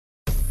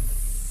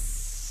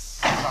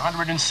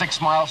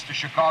106 miles to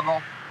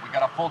Chicago. We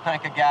got a full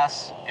tank of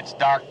gas. It's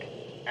dark,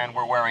 and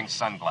we're wearing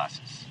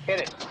sunglasses.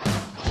 Hit it.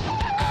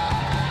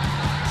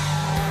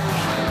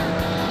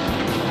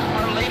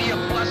 Our Lady of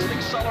Blessed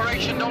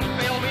Acceleration, don't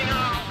fail me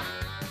now.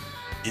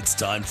 It's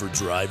time for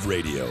Drive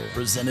Radio,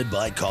 presented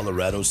by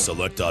Colorado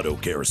Select Auto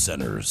Care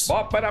Centers.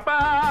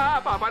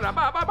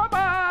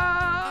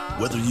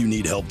 Whether you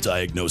need help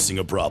diagnosing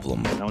a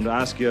problem, I want to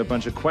ask you a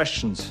bunch of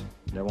questions.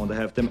 I want to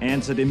have them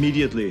answered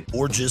immediately.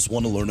 or just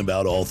want to learn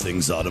about all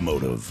things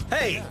automotive,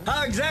 Hey,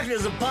 how exactly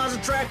does a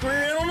Positrack rear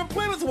end on a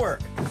Plymouth work?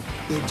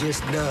 It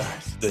just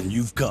does. then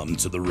you've come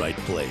to the right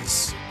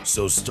place.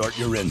 So start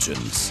your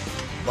engines,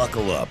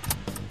 buckle up,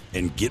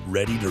 and get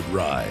ready to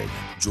ride.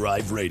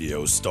 Drive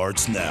Radio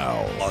starts now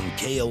on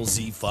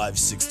KLZ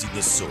 560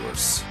 The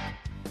Source.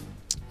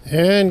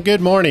 And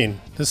good morning.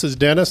 This is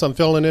Dennis. I'm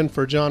filling in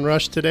for John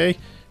Rush today.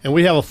 And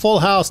we have a full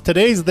house.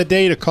 Today's the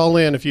day to call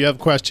in if you have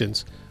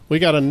questions. We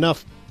got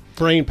enough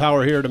brain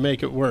power here to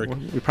make it work.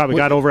 We probably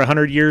got over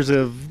 100 years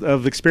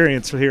of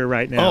experience here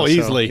right now. Oh,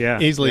 easily. So, yeah,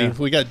 easily. yeah.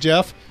 We got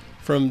Jeff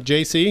from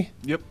JC.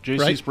 Yep, JC's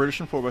Right. British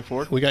and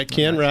 4x4. We got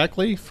Ken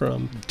Rackley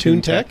from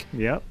TuneTech.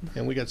 Yep.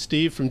 And we got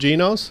Steve from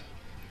Geno's.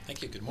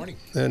 Thank you. Good morning.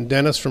 And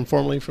Dennis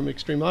formerly from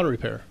Extreme Auto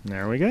Repair.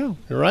 There we go.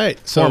 All right.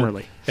 So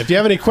Formerly. if you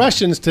have any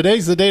questions,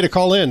 today's the day to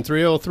call in,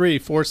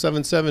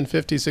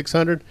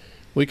 303-477-5600.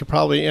 We could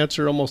probably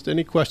answer almost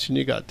any question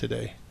you got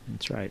today.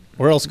 That's right.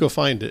 Where else go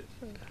find it?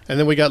 And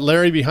then we got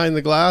Larry behind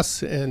the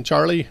glass and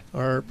Charlie,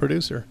 our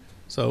producer.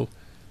 So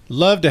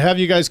love to have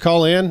you guys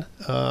call in.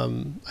 I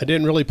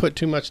didn't really put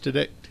too much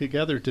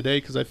together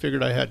today because I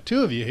figured I had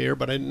two of you here,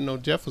 but I didn't know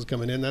Jeff was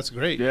coming in. That's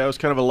great. Yeah, it was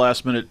kind of a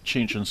last-minute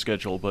change in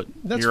schedule, but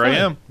That's here fine. I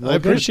am. I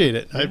appreciate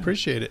it. I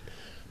appreciate it.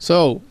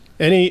 So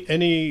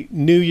any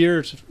New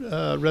Year's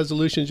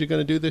resolutions you're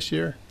going to do this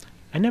year?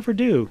 I never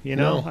do, you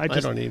know. No, I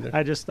don't either.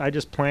 I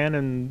just plan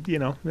and,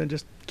 and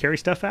just carry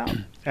stuff out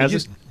as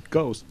it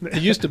goes.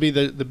 It used to be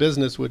the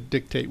business would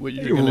dictate what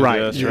you're going to Right.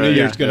 do. That's Your right. New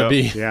Year's Yeah. going to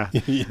be.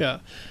 Yeah.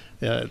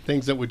 Yeah.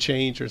 Things that would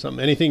change or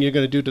something. Anything you're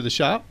going to do to the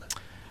shop?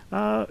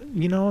 No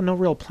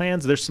real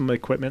plans. There's some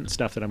equipment and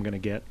stuff that I'm going to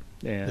get,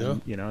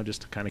 and Yeah.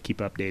 just to kind of keep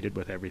updated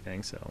with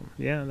everything. So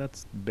yeah,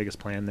 that's the biggest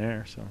plan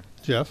there. So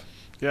Jeff?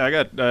 Yeah, I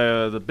got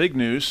the big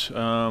news.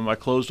 I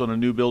closed on a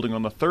new building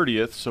on the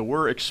 30th, so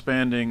we're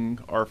expanding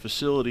our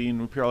facility,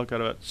 and we've probably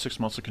got about 6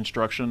 months of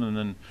construction, and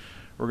then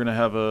we're going to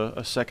have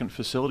a second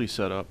facility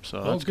set up.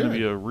 So that's going to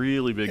be a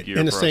really big year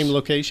In the for same us.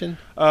 location?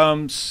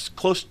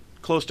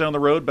 Close down the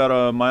road, about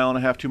a mile and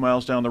a half, 2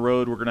 miles down the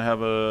road, we're going to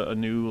have a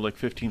new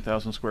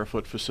 15,000 square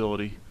foot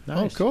facility.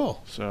 Nice. Oh,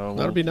 cool. So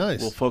That'll be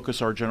nice. We'll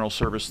focus our general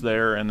service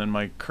there, and then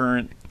my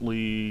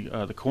currently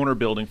the corner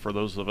building, for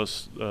those of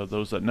us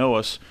those that know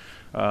us,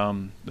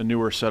 the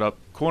newer setup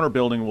corner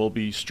building will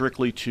be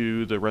strictly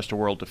to the rest of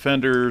world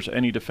defenders.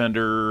 Any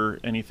defender,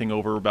 anything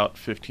over about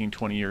 15,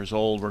 20 years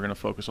old, we're going to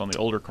focus on the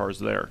older cars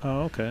there.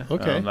 Oh, okay.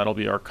 Okay. That'll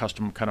be our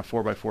custom kind of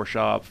 4x4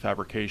 shop,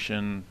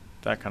 fabrication,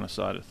 that kind of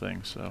side of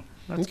things. So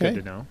that's Okay.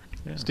 good to know.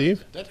 Yeah.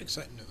 Steve? That's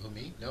exciting. Who,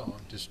 me? No, I'm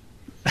just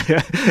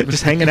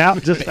Just hanging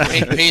out. Just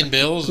paying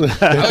bills.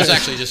 I was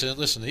actually just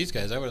listening to these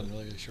guys. I wasn't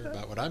really sure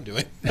about what I'm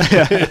doing.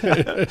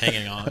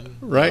 Hanging on.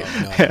 Right.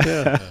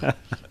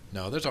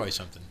 No, there's always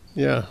something.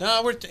 Yeah.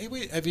 No,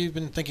 have you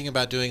been thinking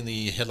about doing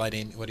the headlight?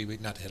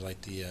 Not the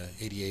headlight, the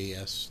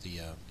ADAS,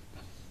 the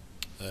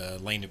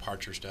lane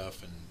departure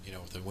stuff, and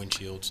with the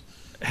windshields.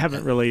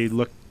 haven't really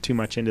looked too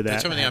much into that.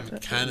 That's something I'm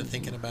kind of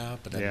thinking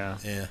about, but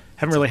haven't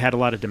really had a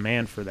lot of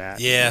demand for that.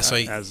 Yeah,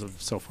 as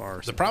of so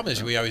far. The problem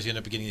is we always end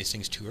up getting these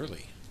things too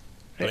early.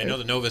 But I know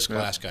the Novus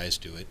Glass guys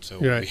do it, so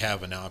we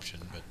have an option.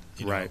 But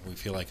we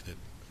feel like that.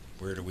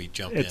 Where do we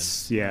jump in?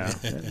 It's the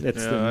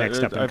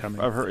next up and coming.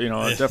 I've heard,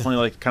 definitely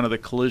like kind of the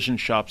collision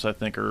shops, I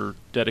think, are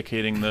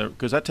dedicating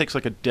because that takes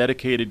like a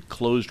dedicated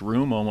closed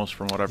room almost,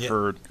 from what I've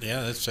heard.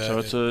 Yeah, that's so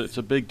it's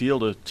a big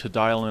deal to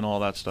dial in all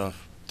that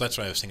stuff. That's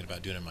what I was thinking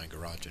about doing in my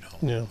garage at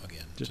home. Yeah.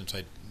 Again, since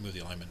I moved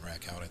the alignment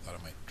rack out, I thought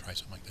I might try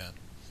something like that.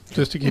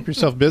 Just to keep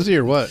yourself busy,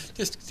 or what?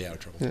 Just to stay out of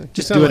trouble. Yeah.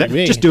 Just do it. Like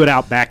me. Just do it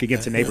out back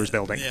against a neighbor's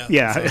building.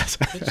 Yeah.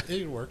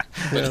 It'd work.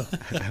 Yeah.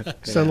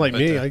 Sound like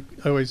me. I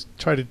always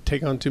try to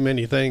take on too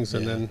many things,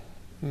 and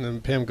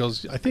then Pam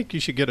goes, "I think you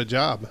should get a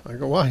job." I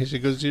go, "Why?" She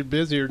goes, "You're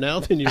busier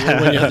now than you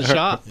were when you had the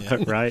shop."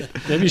 Right.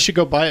 Maybe you should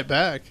go buy it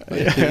back.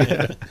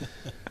 Yeah,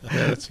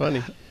 that's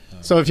funny.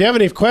 So if you have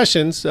any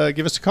questions,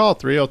 give us a call,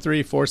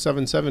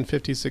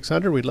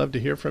 303-477-5600. We'd love to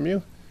hear from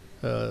you.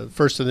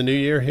 First of the new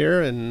year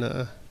here,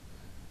 and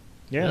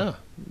no,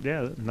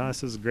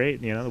 this is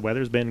great. The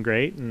weather's been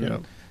great,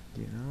 and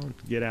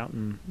get out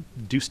and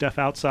do stuff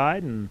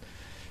outside, and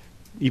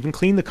even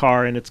clean the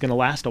car, and it's going to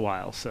last a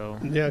while. So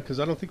yeah, because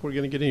I don't think we're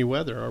going to get any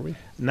weather, are we?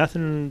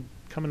 Nothing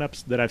coming up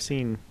that I've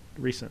seen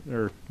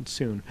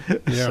soon.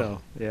 Yeah. So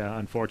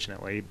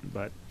unfortunately,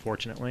 but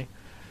fortunately,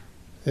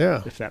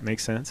 if that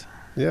makes sense.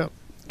 Yeah.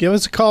 Give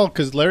us a call,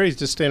 because Larry's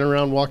just standing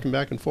around walking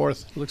back and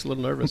forth. Looks a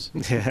little nervous.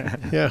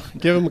 Yeah.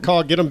 Give him a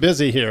call. Get him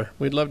busy here.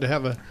 We'd love to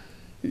have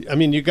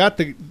you got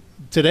the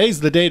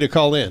today's the day to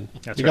call in.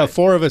 That's you right. got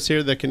 4 of us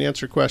here that can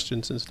answer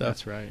questions and stuff.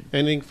 That's right.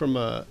 Anything from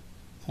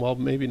well,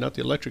 maybe not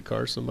the electric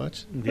cars so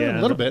much. Yeah,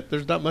 a little bit.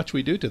 There's not much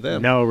we do to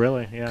them. No,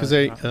 really. Yeah. Because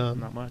they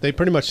not much. they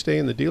pretty much stay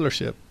in the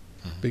dealership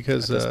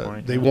because At this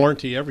point, they yeah.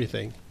 warranty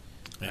everything.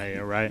 Yeah,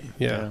 right.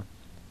 Yeah.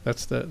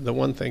 That's the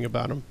one thing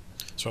about them.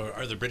 So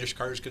are the British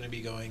cars going to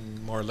be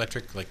going more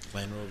electric, like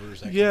Land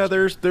Rovers? That Yeah, kind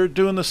of stuff? they're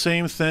doing the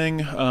same thing.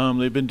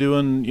 They've been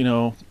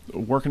doing,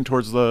 working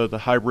towards the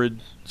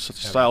hybrid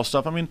style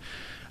stuff. I mean,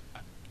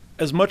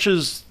 as much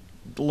as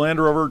the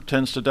Land Rover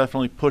tends to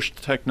definitely push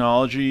the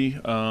technology,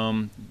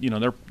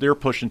 they're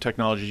pushing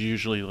technology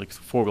usually like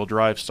 4-wheel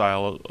drive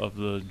style of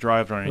the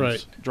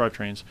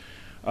drivetrains.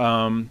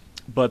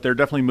 But they're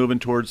definitely moving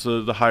towards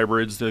the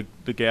hybrids, the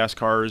gas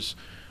cars.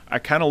 I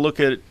kind of look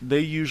at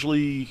they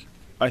usually,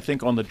 I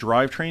think on the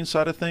drivetrain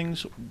side of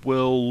things,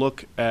 will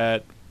look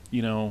at,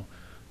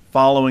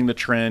 following the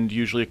trend,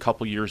 usually a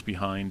couple years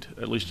behind,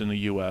 at least in the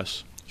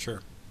U.S.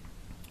 Sure.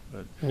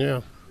 But,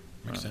 Yeah.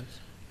 Makes sense.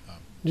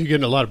 You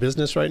getting a lot of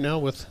business right now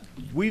with?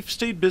 We've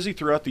stayed busy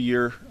throughout the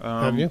year.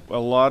 Have you? A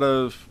lot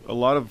of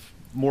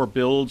more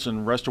builds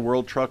and rest of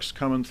world trucks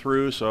coming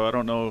through. So I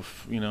don't know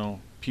if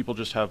people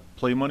just have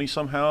play money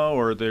somehow,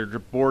 or they're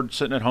bored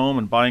sitting at home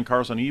and buying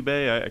cars on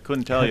eBay. I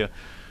couldn't tell you,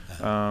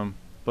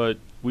 but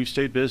we've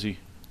stayed busy.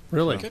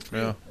 Really? Good for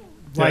Yeah. you.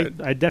 Well,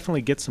 I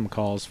definitely get some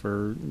calls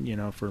for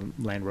for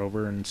Land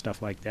Rover and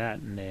stuff like that,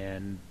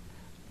 and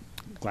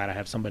glad I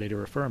have somebody to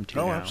refer them to.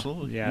 Oh, now.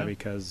 absolutely, Yeah, yeah.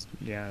 because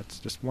it's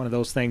just one of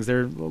those things.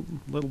 They're a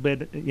little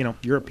bit,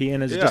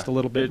 European is just a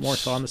little bit more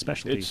so on the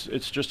specialties.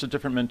 It's just a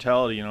different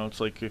mentality. It's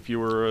like if you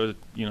were a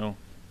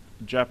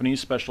Japanese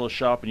specialist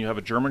shop and you have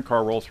a German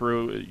car roll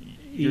through,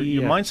 your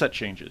Yeah. mindset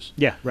changes.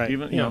 Yeah, right.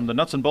 Even Yeah. the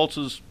nuts and bolts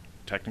is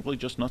technically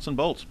just nuts and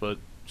bolts, but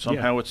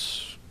somehow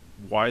it's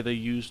why they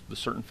used the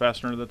certain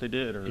fastener that they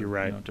did, or You're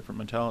right. Different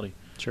mentality.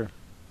 Sure.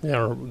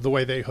 Yeah, or the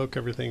way they hook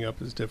everything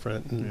up is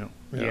different. And,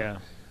 Yeah.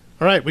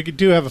 All right, we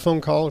do have a phone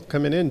call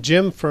coming in.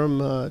 Jim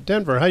from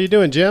Denver. How you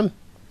doing, Jim?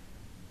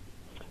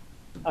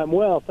 I'm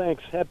well,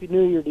 thanks. Happy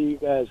New Year to you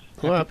guys.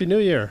 Well, Happy New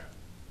Year.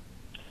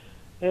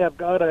 Hey, I've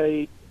got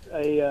a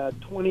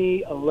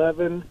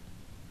 2011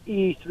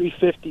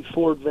 E350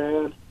 Ford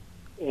van,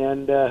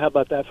 and how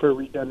about that for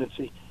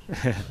redundancy?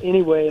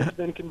 Anyway, it's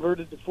been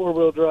converted to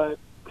 4-wheel drive,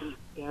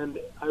 and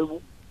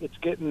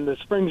the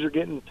springs are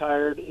getting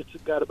tired. It's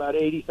got about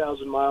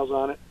 80,000 miles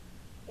on it,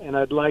 and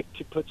I'd like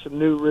to put some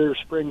new rear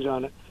springs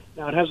on it.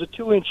 Now, it has a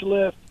 2-inch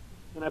lift,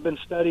 and I've been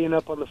studying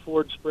up on the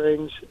Ford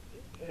springs,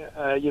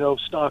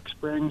 stock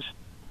springs,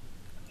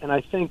 and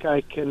I think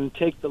I can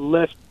take the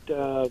lift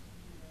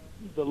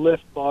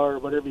bar, or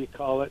whatever you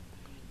call it,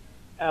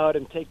 out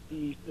and take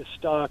the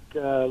stock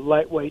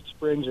lightweight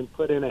springs and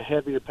put in a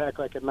heavier pack,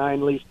 like a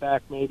 9-leaf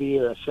pack maybe,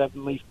 or a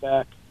 7-leaf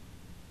pack,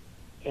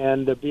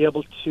 and be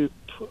able to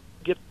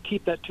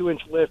keep that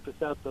 2-inch lift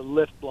without the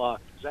lift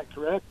block. Is that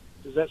correct?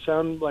 Does that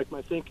sound like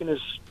my thinking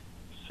is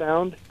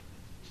sound?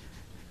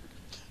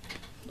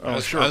 Oh,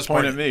 was- sure. I was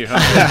Point part at me.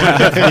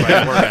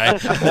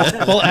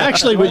 Well,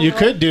 actually, what you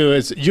could do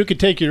is you could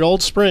take your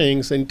old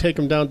springs and take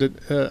them down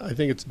to, I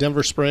think it's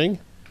Denver Spring,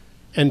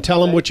 and tell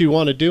them what you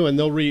want to do, and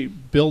they'll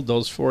rebuild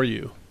those for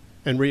you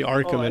and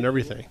re-arc them I and see.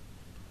 everything.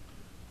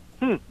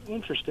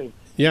 Interesting.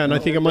 Yeah, and I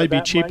think it might be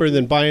that cheaper might be-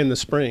 than buying the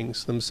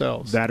springs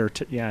themselves. That or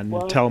and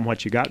Well- tell them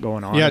what you got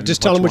going on. Yeah, and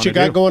just tell them what you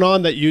wanna got do. going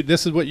on.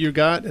 This is what you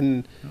got,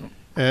 and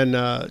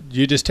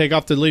you just take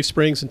off the leaf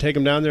springs and take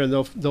them down there, and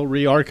they'll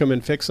re-arc them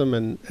and fix them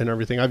and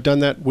everything. I've done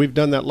that. We've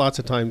done that lots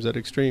of times at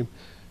Extreme.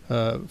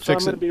 So Fix I'm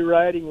it. going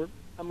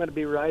to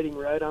be riding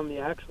right on the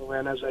axle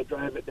van as I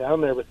drive it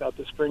down there without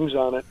the springs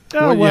on it.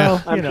 Oh,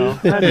 Well, well, yeah.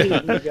 I'm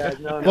teasing you guys.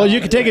 No, Well,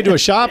 you could take it to a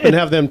shop and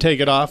have them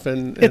take it off,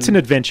 and It's an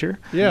adventure.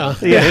 yeah.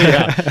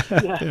 Yeah,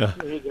 there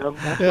you go.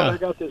 That's Yeah. why I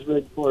got this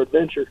rig for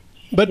adventure.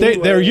 But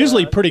Anyway, they're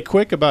usually pretty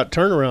quick about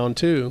turnaround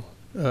too.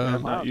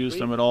 I've not used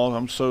them at all.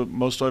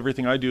 Most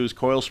everything I do is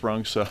coil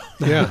sprung. So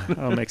Yeah.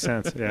 Oh, makes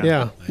sense. Yeah.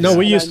 Yeah. No,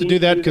 we Yeah, used I to need do to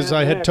that do because that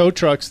I had next. tow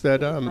trucks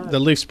that the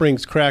leaf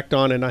springs cracked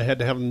on, and I had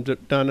to have them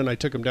done, and I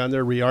took them down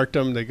there, re-arced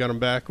them. They got them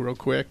back real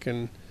quick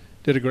and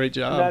did a great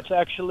And job. that's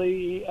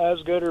actually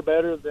as good or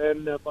better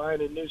than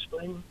buying a new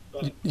spring.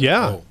 But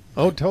Yeah.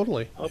 Oh,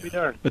 totally. I'll be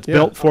darned. It's Yeah.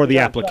 built for the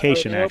Yeah,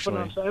 application, are they open actually.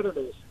 on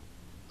Saturdays?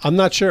 I'm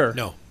not sure.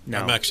 No,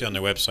 I'm actually on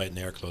their website, and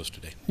they are closed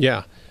today.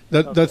 Yeah.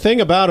 The thing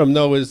about them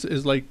though is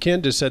like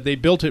Ken just said,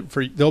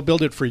 they'll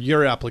build it for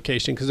your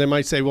application, because they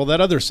might say, well,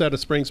 that other set of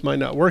springs might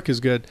not work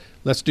as good.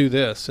 Let's do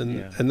this,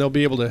 and they'll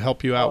be able to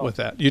help you out with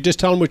that. You just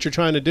tell them what you're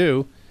trying to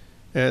do,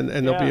 and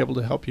they'll be Yeah. able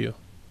to help you.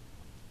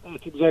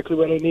 That's exactly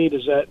what I need.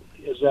 Is that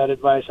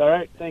advice? All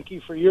right. Thank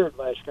you for your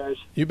advice, guys.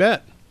 You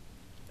bet.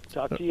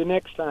 Talk to you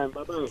next time.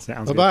 Bye bye.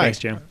 Sounds good. Bye-bye. Thanks,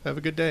 Jim. Have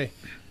a good day.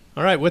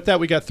 All right, with that,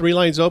 we got 3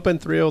 lines open,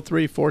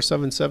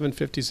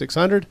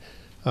 303-477-5600.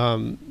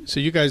 So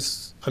you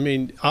guys, I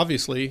mean,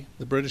 obviously,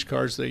 the British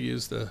cars, they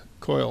use the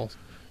coil.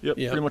 Yep,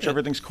 Yeah. pretty much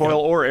everything's coil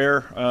or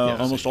air. Yeah.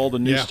 Almost all the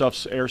new Yeah.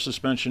 stuff's air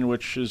suspension,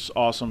 which is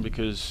awesome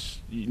because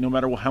no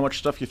matter how much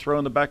stuff you throw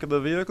in the back of the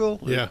vehicle,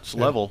 Yeah. it's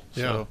level.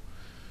 Yeah. So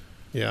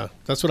Yeah,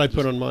 that's what I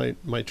put on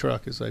my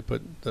truck. Is I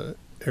put the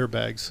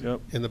airbags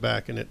in the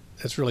back, and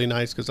it's really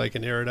nice because I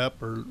can air it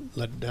up or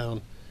let it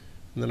down,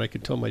 and then I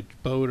can tow my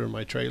boat or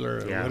my trailer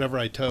or whatever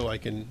I tow. I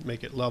can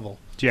make it level.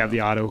 Do you have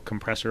the auto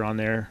compressor on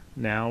there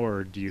now,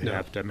 or do you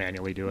have to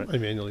manually do it? I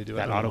manually do it.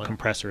 That auto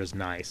compressor is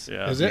nice.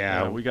 Yeah. Is it?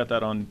 Yeah, we got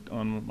that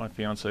on my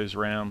fiance's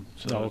Ram.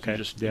 So you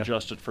just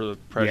adjust it for the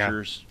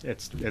pressures. Yeah.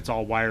 It's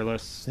all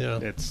wireless. Yeah.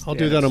 I'll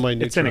do that on my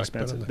new It's truck.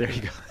 inexpensive. There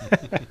you go.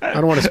 I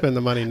don't want to spend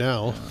the money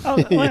now.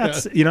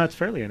 It's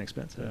fairly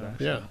inexpensive.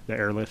 Yeah. The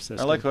airlift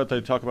system. I like what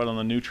they talk about on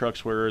the new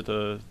trucks, where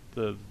the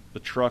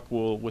truck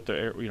will, with the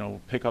air,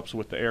 pickups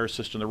with the air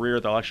assist in the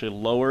rear, they'll actually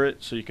lower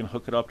it so you can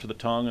hook it up to the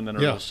tongue, and then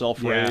it'll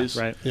self-raise.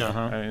 Yeah, right. Yeah.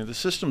 I mean, the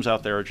systems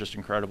out there are just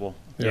incredible.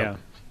 Yeah.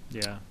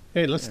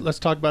 Hey, let's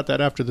talk about that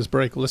after this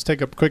break. Let's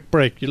take a quick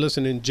break. You're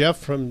listening to Jeff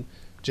from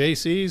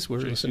JC's. We're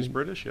listening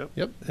British,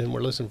 yep. And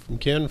we're listening from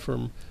Ken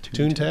from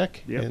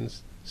TuneTech and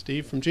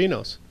Steve from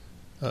Geno's.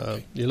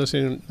 You're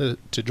listening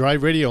to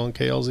Drive Radio on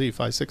KLZ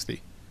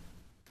 560.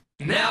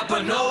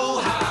 Napa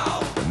know-how.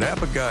 The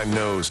Napa guy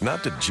knows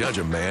not to judge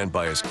a man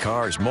by his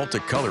car's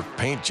multicolored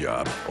paint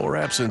job or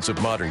absence of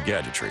modern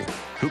gadgetry.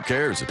 Who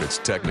cares if it's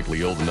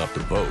technically old enough to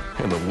vote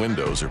and the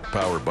windows are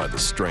powered by the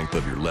strength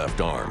of your left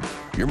arm?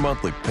 Your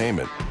monthly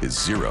payment is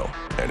zero,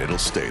 and it'll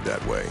stay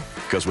that way.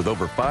 Because with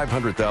over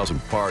 500,000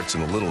 parts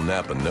and a little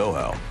Napa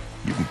know-how,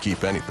 you can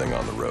keep anything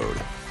on the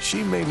road.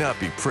 She may not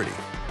be pretty,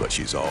 but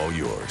she's all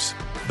yours.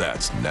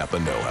 That's Napa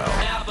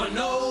know-how. Napa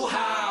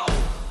know-how.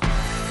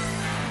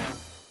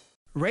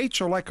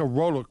 Rates are like a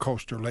roller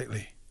coaster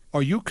lately.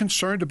 Are you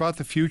concerned about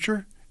the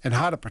future and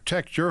how to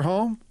protect your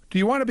home? Do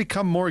you want to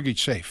become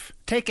mortgage safe?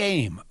 Take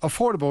AIM,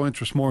 Affordable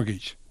Interest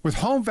Mortgage. With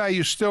home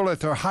values still at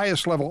their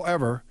highest level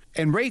ever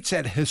and rates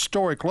at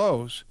historic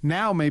lows,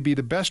 now may be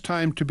the best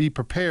time to be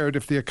prepared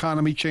if the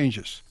economy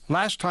changes.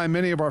 Last time,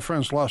 many of our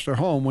friends lost their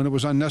home when it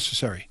was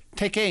unnecessary.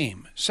 Take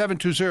AIM,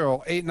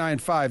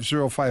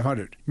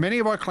 720-895-0500. Many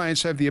of our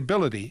clients have the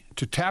ability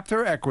to tap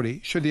their equity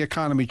should the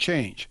economy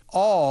change,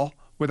 all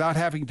without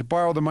having to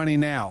borrow the money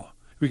now.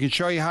 We can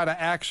show you how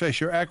to access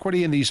your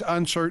equity in these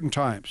uncertain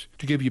times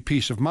to give you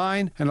peace of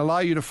mind and allow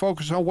you to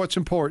focus on what's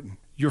important,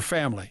 your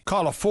family.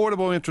 Call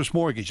Affordable Interest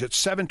Mortgage at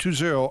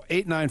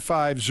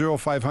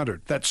 720-895-0500.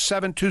 That's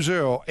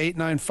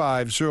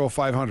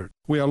 720-895-0500.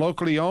 We are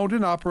locally owned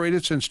and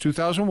operated since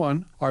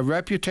 2001. Our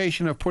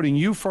reputation of putting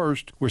you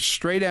first with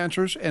straight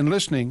answers and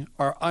listening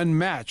are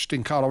unmatched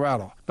in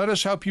Colorado. Let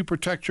us help you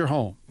protect your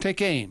home.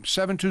 Take AIM,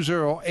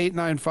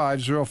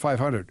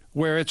 720-895-0500,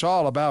 where it's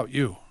all about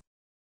you.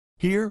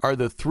 Here are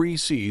the 3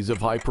 C's of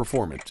high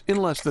performance in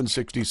less than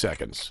 60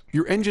 seconds.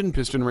 Your engine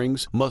piston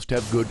rings must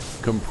have good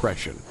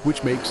compression,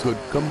 which makes good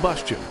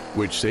combustion,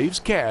 which saves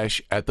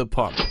cash at the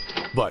pump.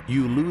 But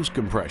you lose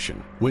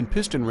compression when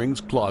piston rings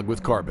clog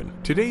with carbon.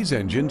 Today's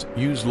engines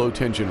use low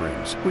tension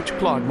rings, which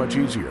clog much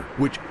easier,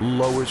 which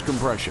lowers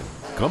compression,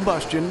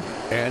 combustion,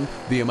 and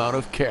the amount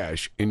of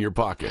cash in your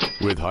pocket,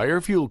 with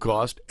higher fuel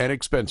cost and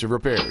expensive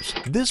repairs.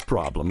 This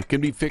problem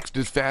can be fixed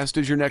as fast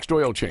as your next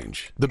oil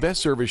change. The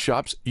best service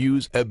shops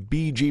use a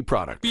BG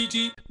product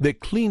that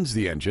cleans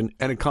the engine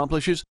and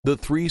accomplishes the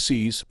 3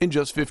 C's in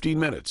just 15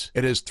 minutes.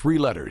 It has 3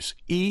 letters,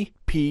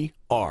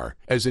 EPR,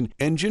 as in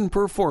Engine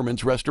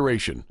Performance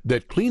Restoration,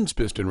 that cleans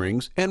piston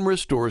rings and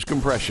restores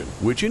compression,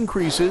 which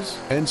increases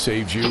and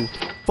saves you.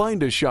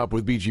 Find a shop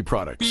with BG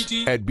products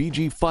at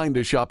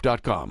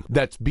bgfindashop.com.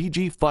 That's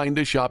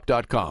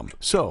bgfindashop.com.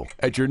 So,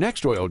 at your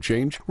next oil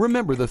change,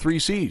 remember the 3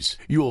 C's.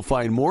 You will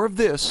find more of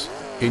this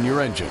in your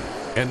engine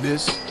and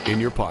this in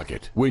your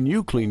pocket when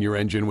you clean your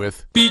engine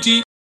with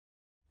BG.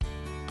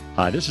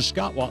 Hi, this is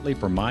Scott Watley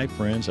from my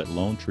friends at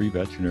Lone Tree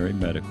Veterinary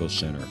Medical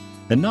Center.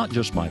 And not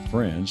just my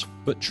friends,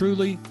 but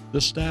truly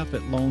the staff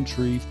at Lone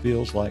Tree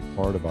feels like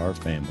part of our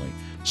family.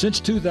 Since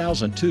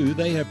 2002,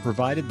 they have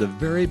provided the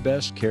very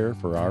best care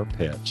for our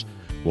pets.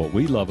 What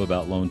we love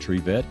about Lone Tree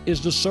Vet is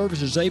the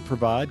services they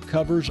provide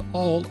covers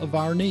all of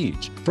our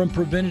needs, from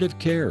preventative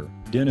care,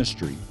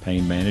 dentistry,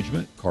 pain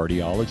management,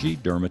 cardiology,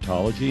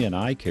 dermatology, and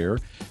eye care,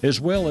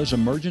 as well as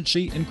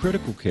emergency and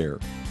critical care.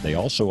 They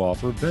also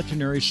offer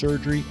veterinary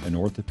surgery and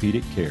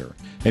orthopedic care.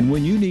 And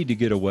when you need to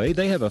get away,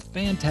 they have a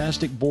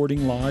fantastic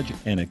boarding lodge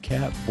and a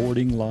cat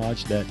boarding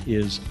lodge that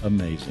is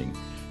amazing.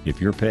 If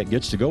your pet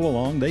gets to go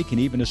along, they can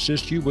even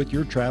assist you with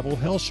your travel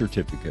health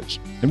certificates.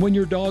 And when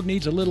your dog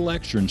needs a little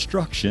extra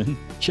instruction,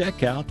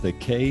 check out the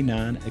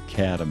K9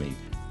 Academy.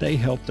 They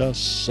helped us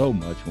so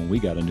much when we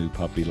got a new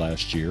puppy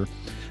last year.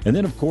 And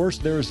then, of course,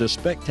 there is the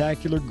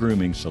spectacular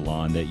grooming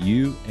salon that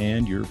you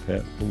and your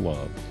pet will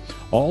love.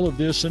 All of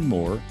this and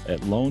more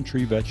at Lone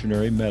Tree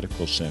Veterinary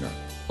Medical Center.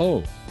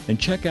 Oh, and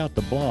check out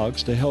the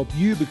blogs to help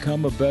you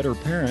become a better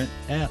parent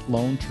at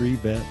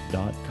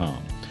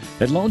LoneTreeVet.com.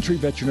 At Lone Tree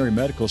Veterinary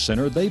Medical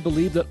Center, they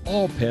believe that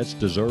all pets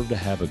deserve to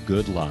have a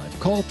good life.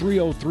 Call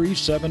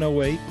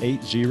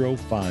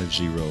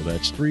 303-708-8050.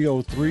 That's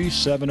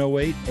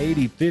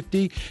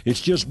 303-708-8050.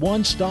 It's just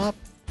one stop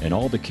and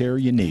all the care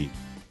you need.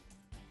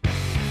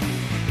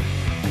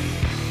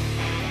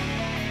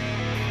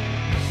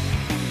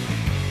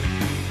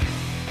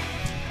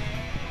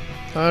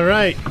 All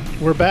right,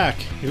 we're back.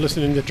 You're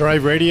listening to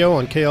Drive Radio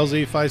on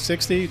KLZ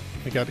 560.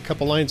 We got a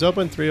couple lines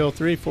open,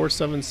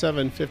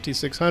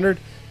 303-477-5600.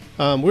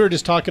 We were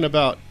just talking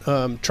about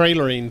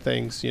trailering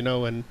things, you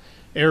know, and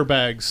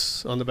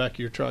airbags on the back of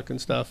your truck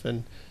and stuff.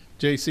 And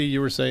JC, you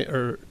were saying,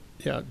 or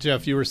yeah,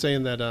 Jeff, you were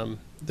saying that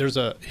there's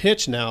a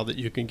hitch now that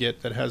you can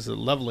get that has a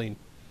leveling.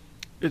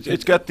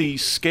 It's got the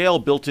scale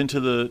built into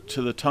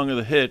the tongue of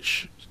the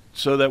hitch,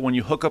 so that when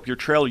you hook up your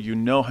trailer, you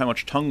know how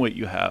much tongue weight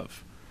you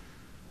have.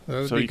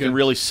 So you can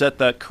really set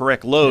that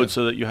correct load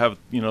so that you have,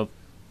 you know,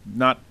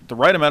 not the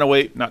right amount of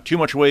weight, not too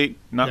much weight,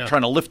 not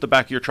trying to lift the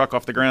back of your truck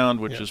off the ground,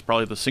 which is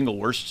probably the single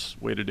worst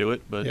way to do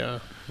it.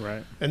 But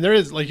right. And there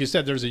is, like you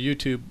said, there's a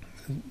YouTube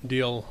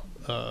deal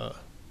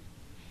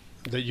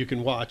that you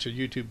can watch, a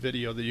YouTube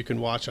video that you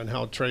can watch on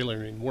how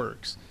trailering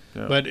works.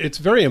 Yeah. But it's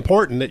very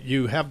important that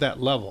you have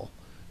that level,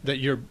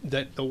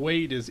 that the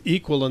weight is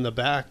equal in the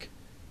back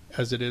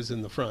as it is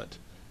in the front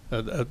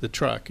of the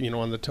truck. You know,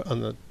 on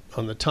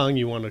the tongue,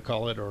 you want to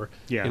call it, or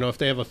you know, if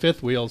they have a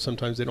fifth wheel,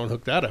 sometimes they don't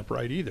hook that up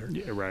right either.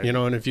 Yeah, right. You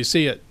know, and if you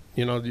see it,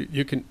 you know,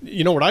 you can.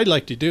 You know what I'd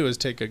like to do is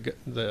take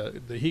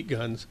the heat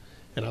guns,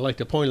 and I like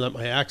to point at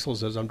my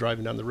axles as I'm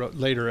driving down the road.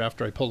 Later,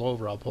 after I pull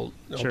over, I'll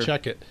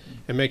check it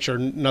and make sure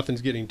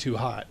nothing's getting too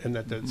hot and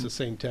that it's the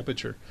same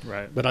temperature.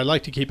 Right. But I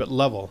like to keep it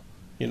level.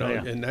 You know,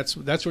 and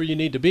that's where you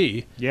need to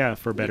be. Yeah,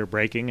 for better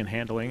braking and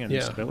handling and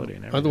stability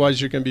and everything.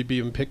 Otherwise, you're going to be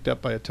being picked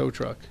up by a tow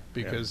truck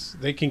because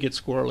they can get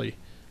squirrely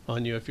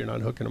on you if you're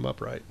not hooking them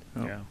up right.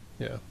 Oh.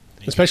 Yeah.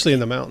 Especially in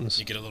the mountains.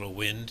 You get a little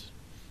wind.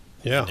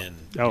 Yeah. And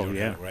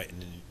then right,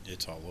 and then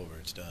it's all over.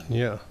 It's done.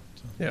 Yeah.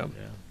 Yeah.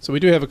 So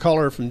we do have a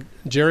caller from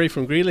Jerry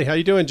from Greeley. How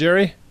you doing,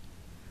 Jerry?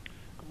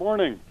 Good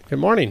morning. Good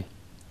morning.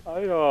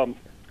 I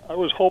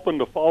was hoping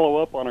to follow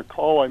up on a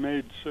call I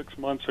made 6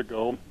 months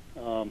ago.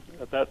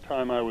 At that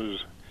time, I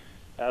was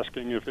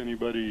asking if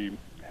anybody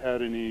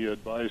had any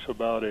advice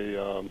about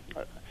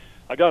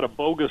I got a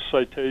bogus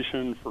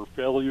citation for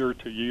failure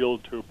to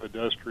yield to a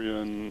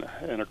pedestrian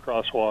in a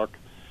crosswalk,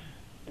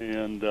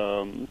 and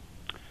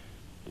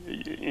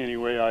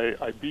anyway,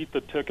 I beat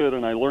the ticket,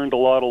 and I learned a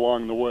lot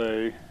along the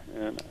way,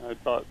 and I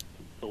thought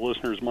the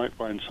listeners might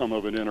find some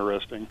of it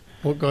interesting.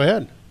 Well, go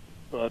ahead.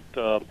 But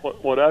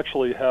what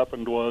actually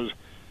happened was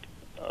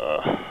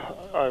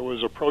I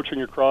was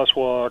approaching a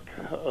crosswalk.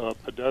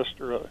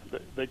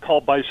 They call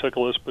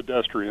bicyclists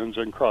pedestrians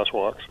in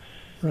crosswalks.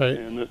 Right.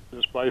 And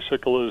this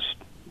bicyclist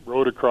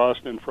rode across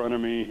in front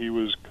of me. He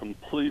was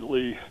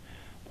completely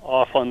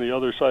off on the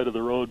other side of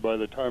the road by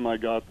the time I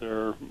got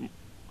there,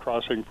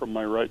 crossing from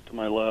my right to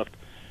my left.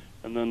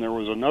 And then there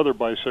was another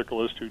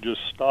bicyclist who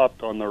just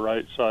stopped on the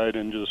right side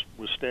and just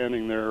was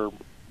standing there,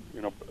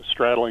 you know,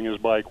 straddling his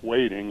bike,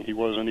 waiting. He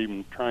wasn't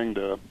even trying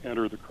to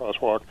enter the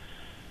crosswalk.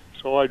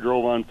 So I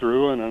drove on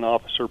through, and an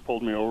officer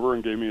pulled me over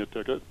and gave me a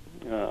ticket,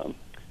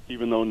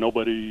 even though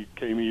nobody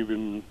came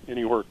even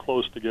anywhere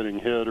close to getting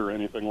hit or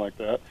anything like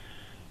that.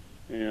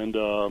 And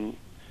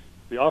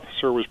the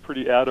officer was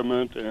pretty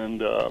adamant,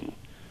 and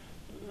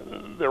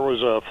there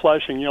was a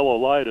flashing yellow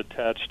light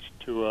attached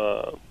to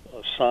a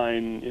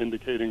sign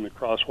indicating the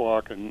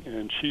crosswalk,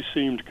 and she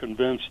seemed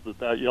convinced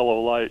that yellow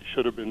light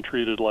should have been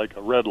treated like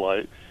a red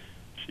light.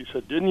 She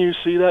said, "Didn't you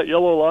see that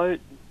yellow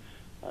light?"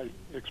 I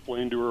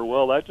explained to her,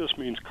 well, that just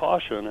means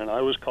caution, and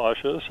I was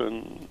cautious,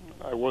 and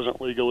I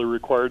wasn't legally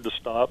required to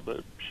stop,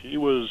 but she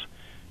was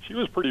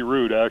pretty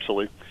rude,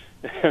 actually,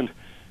 and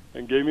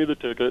gave me the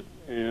ticket.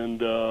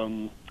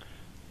 And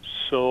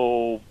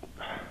so,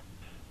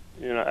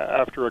 you know,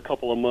 after a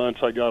couple of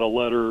months, I got a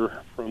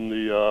letter from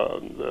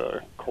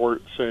the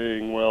court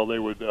saying, well, they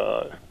would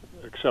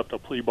accept a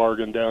plea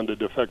bargain down to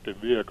defective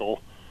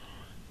vehicle.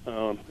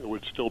 It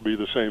would still be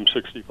the same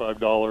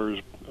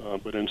 $65,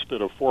 but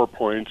instead of 4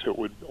 points, it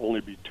would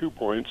only be 2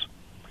 points.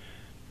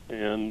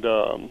 And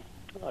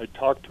I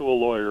talked to a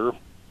lawyer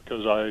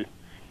because I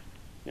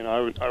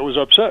was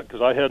upset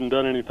because I hadn't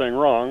done anything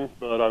wrong,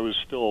 but I was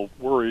still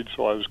worried,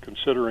 so I was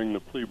considering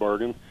the plea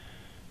bargain.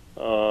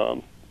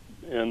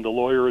 And the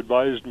lawyer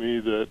advised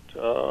me that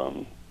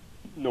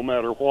no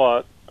matter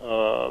what,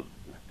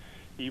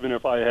 even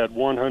if I had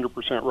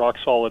 100%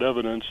 rock-solid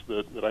evidence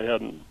that I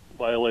hadn't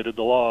violated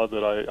the law,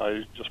 that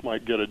I just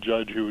might get a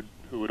judge who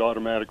would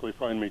automatically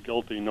find me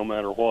guilty no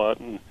matter what.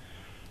 And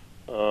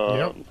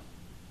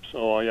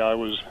so yeah, I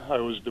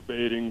was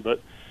debating,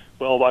 but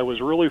well, I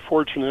was really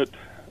fortunate.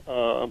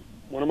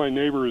 One of my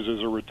neighbors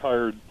is a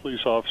retired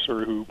police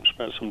officer who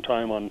spent some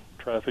time on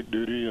traffic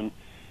duty, and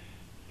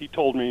he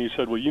told me, he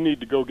said, well, you need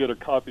to go get a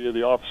copy of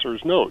the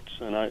officer's notes.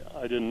 And I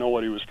didn't know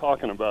what he was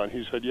talking about.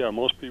 He said, yeah,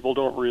 most people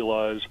don't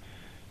realize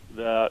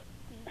that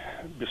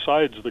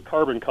besides the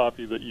carbon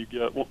copy that you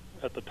get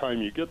at the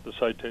time you get the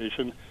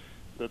citation,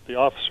 that the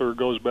officer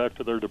goes back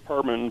to their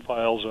department and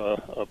files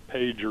a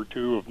page or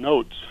two of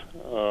notes.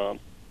 I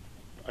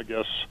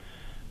guess,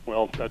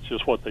 well, that's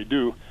just what they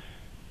do.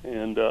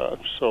 And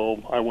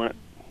so I went,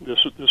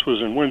 this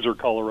was in Windsor,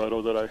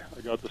 Colorado, that I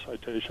got the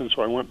citation.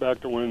 So I went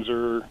back to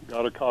Windsor,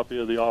 got a copy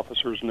of the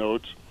officer's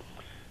notes,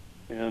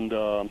 and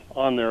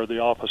on there the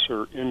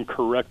officer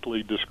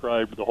incorrectly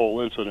described the whole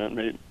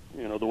incident,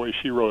 the way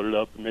she wrote it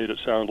up, it made it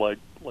sound like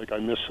I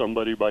missed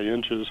somebody by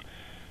inches.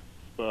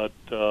 But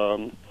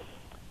on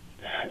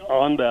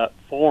that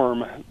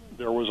form,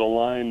 there was a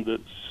line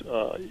that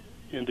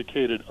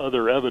indicated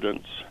other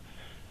evidence,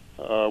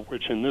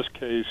 which in this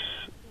case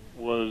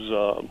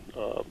was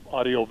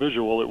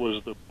audio-visual. It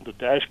was the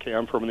dash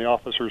cam from the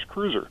officer's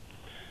cruiser.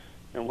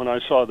 And when I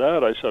saw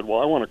that, I said,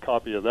 well, I want a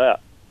copy of that.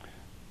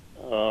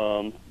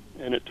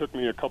 And it took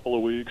me a couple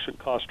of weeks. It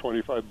cost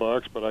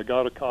 $25, but I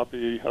got a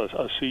copy,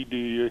 a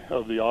CD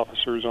of the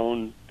officer's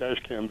own dash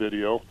cam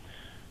video.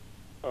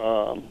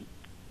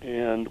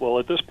 And, well,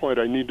 at this point,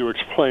 I need to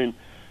explain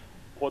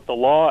what the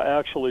law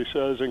actually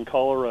says in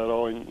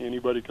Colorado, and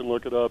anybody can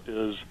look it up,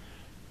 is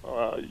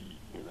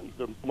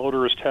the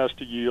motorist has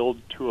to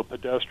yield to a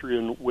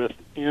pedestrian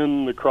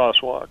within the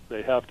crosswalk.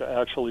 They have to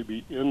actually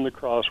be in the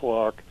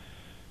crosswalk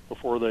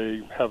before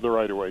they have the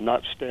right-of-way,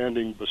 not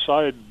standing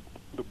beside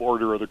the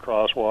border of the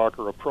crosswalk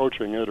or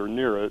approaching it or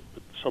near it.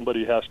 But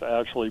somebody has to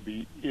actually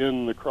be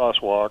in the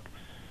crosswalk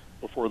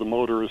before the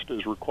motorist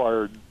is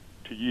required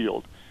to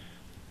yield.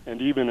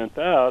 And even at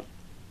that,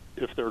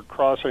 if they're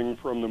crossing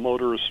from the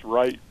motorist's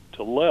right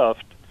to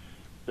left,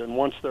 then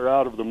once they're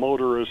out of the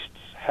motorist's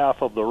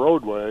half of the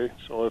roadway,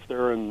 so if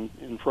they're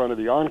in front of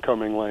the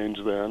oncoming lanes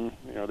then,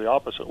 the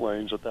opposite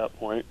lanes at that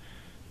point,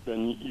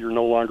 then you're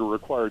no longer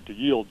required to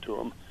yield to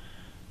them.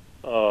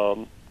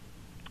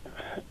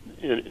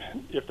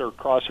 If they're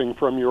crossing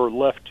from your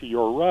left to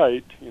your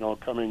right,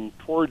 coming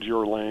towards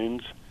your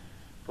lanes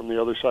from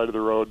the other side of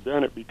the road,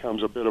 then it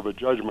becomes a bit of a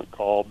judgment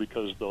call,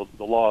 because the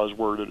law is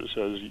worded, it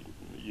says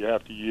you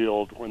have to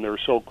yield when they're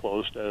so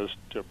close as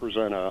to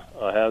present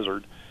a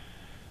hazard.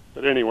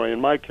 But anyway, in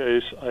my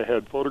case, I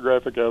had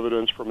photographic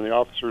evidence from the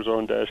officer's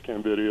own dash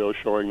cam video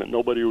showing that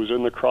nobody was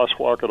in the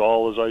crosswalk at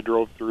all as I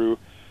drove through,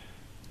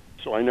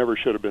 so I never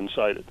should have been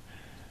cited.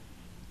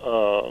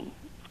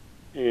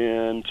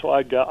 And so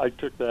I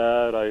took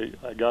that.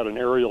 I got an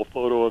aerial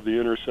photo of the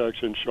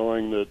intersection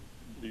showing that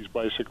these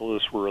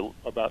bicyclists were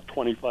about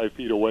 25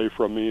 feet away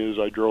from me as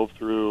I drove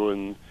through,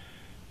 and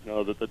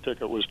that the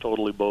ticket was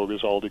totally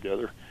bogus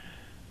altogether.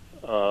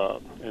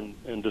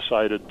 And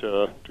decided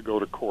to go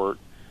to court,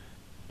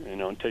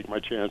 and take my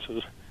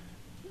chances.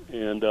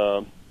 And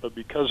but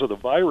because of the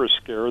virus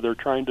scare, they're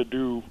trying to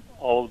do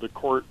all of the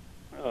court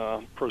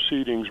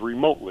proceedings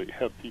remotely.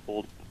 Have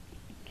people,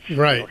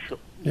 right?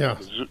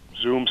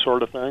 Zoom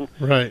sort of thing.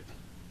 Right.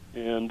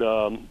 And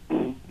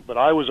but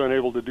I was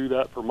unable to do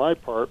that for my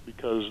part,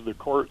 because the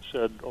court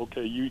said,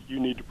 okay, you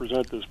need to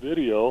present this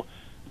video,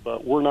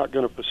 but we're not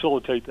going to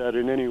facilitate that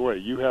in any way.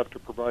 You have to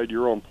provide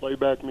your own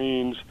playback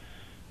means,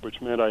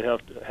 which meant I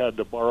had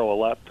to borrow a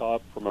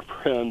laptop from a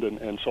friend,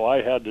 and so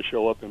I had to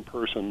show up in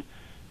person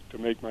to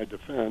make my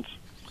defense.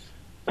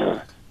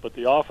 But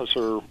the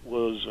officer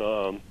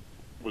was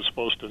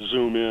supposed to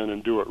Zoom in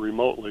and do it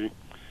remotely.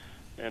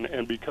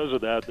 And because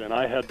of that, then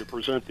I had to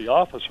present the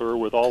officer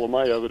with all of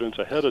my evidence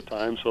ahead of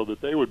time so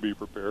that they would be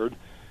prepared.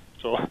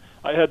 So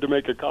I had to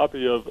make a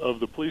copy of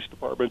the police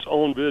department's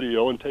own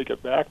video and take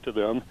it back to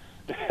them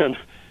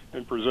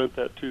and present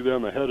that to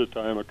them ahead of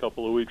time, a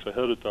couple of weeks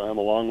ahead of time,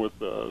 along with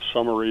the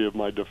summary of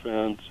my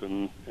defense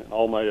and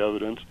all my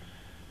evidence.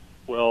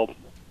 Well,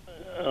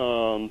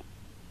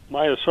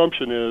 my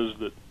assumption is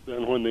that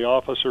then when the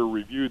officer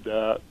reviewed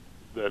that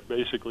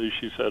basically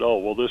she said, oh,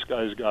 well, this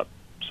guy's got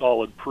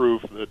solid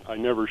proof that I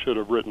never should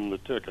have written the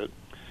ticket.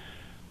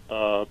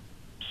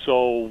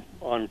 So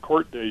on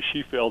court day,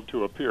 she failed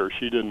to appear.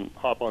 She didn't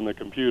hop on the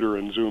computer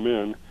and Zoom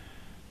in.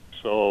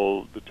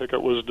 So the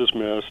ticket was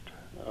dismissed.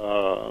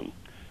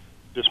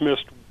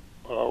 Dismissed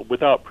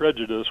without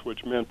prejudice,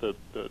 which meant that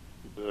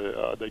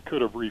they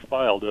could have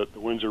refiled it. The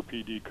Windsor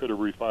PD could have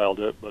refiled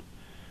it, but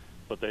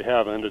they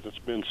haven't. It's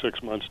been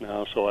 6 months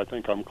now, so I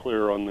think I'm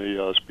clear on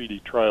the speedy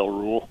trial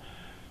rule.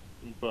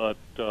 But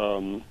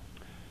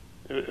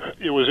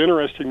it was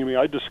interesting to me.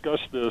 I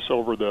discussed this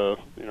over the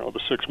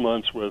 6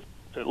 months with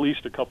at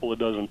least a couple of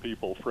dozen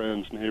people,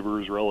 friends,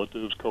 neighbors,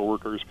 relatives,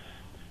 coworkers,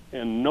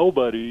 and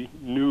nobody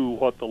knew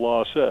what the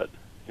law said.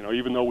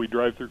 Even though we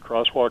drive through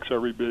crosswalks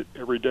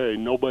every day,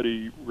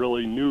 nobody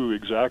really knew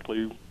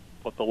exactly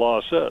what the law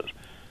says,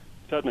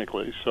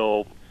 technically.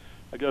 So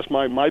I guess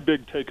my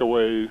big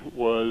takeaway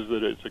was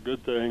that it's a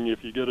good thing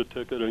if you get a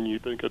ticket and you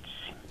think it's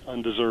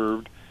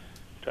undeserved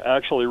to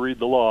actually read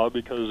the law,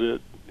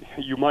 because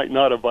you might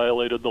not have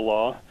violated the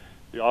law.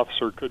 The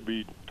officer could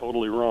be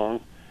totally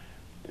wrong.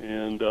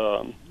 And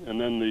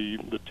then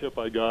the tip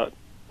I got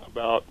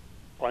about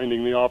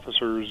finding the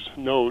officer's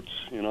notes,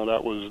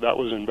 that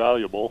was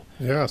invaluable.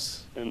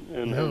 Yes. And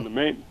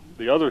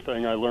the other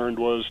thing I learned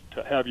was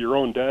to have your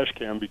own dash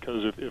cam,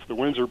 because if the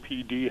Windsor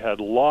PD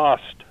had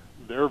lost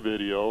their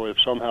video, if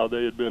somehow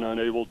they had been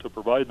unable to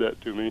provide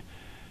that to me,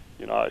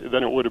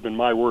 then it would have been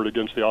my word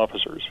against the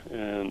officers,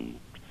 and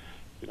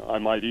I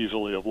might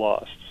easily have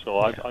lost. So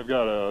I've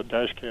got a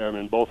dash cam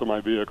in both of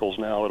my vehicles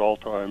now at all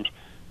times,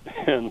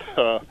 and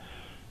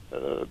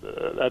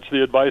that's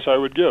the advice I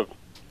would give.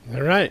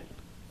 All right.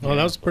 Well,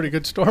 that was a pretty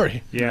good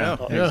story. Yeah,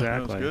 exactly.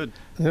 That was good.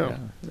 Yeah.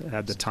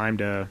 Had the time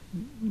to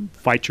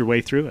fight your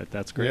way through it.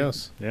 That's great.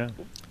 Yes. Yeah.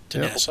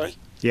 Tenacity.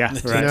 Yeah,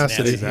 right.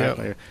 Tenacity,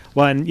 Exactly. yeah.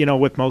 Well,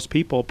 and with most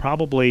people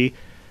probably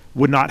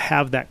would not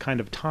have that kind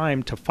of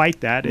time to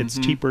fight that. It's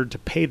cheaper to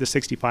pay the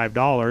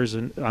 $65,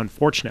 and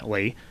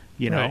unfortunately,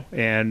 Right.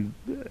 and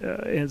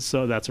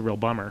so that's a real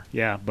bummer.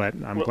 Yeah, but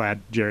I'm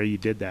glad, Jerry, you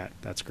did that.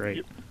 That's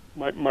great.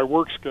 My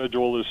work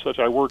schedule is such.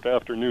 I worked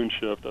afternoon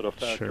shift at a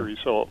factory,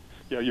 so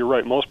yeah, you're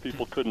right. Most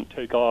people couldn't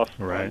take off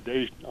on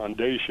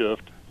day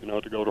shift,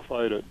 to go to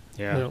fight it.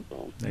 Yeah,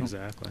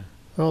 exactly.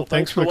 Well,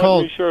 thanks for the letting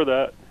call. me share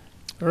that.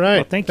 All right.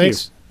 Well,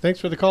 thanks. Thanks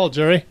for the call,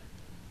 Jerry.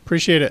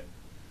 Appreciate it.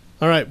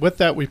 All right. With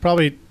that,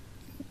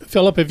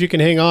 Philip, if you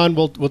can hang on,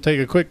 we'll take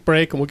a quick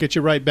break and we'll get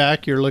you right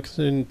back. You're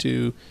listening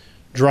to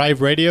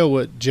Drive Radio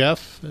with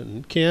Jeff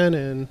and Ken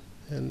and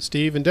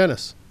Steve and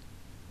Dennis.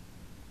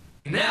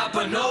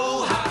 Napa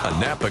know-how. A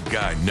Napa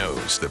guy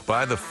knows that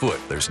by the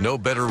foot, there's no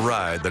better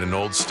ride than an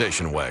old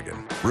station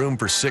wagon. Room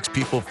for 6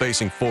 people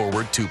facing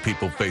forward, 2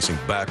 people facing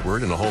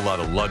backward, and a whole lot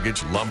of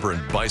luggage, lumber,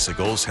 and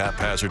bicycles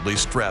haphazardly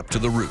strapped to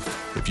the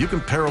roof. If you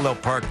can parallel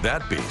park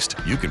that beast,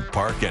 you can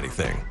park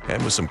anything.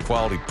 And with some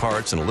quality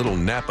parts and a little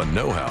Napa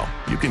know-how,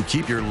 you can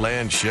keep your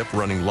land ship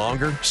running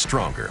longer,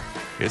 stronger.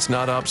 It's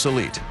not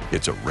obsolete.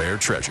 It's a rare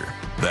treasure.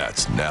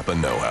 That's Napa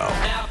know-how.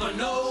 Napa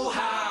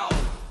know-how.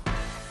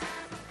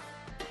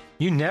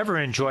 You never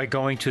enjoy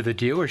going to the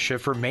dealership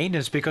for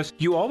maintenance because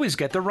you always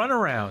get the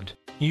runaround.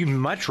 You'd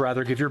much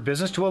rather give your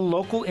business to a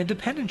local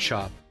independent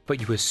shop,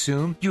 but you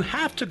assume you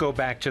have to go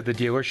back to the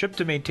dealership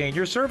to maintain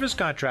your service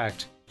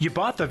contract. You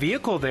bought the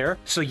vehicle there,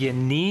 so you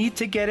need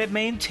to get it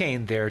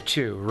maintained there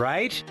too,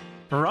 right?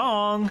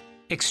 Wrong!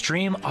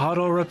 Extreme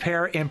Auto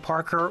Repair in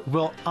Parker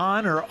will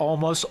honor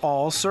almost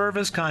all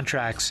service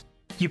contracts.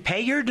 You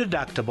pay your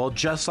deductible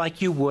just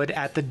like you would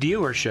at the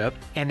dealership,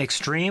 and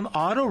Extreme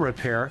Auto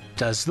Repair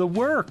does the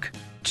work.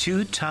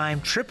 2-time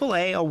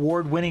AAA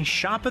award-winning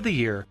Shop of the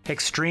Year,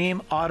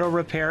 Extreme Auto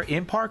Repair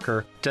in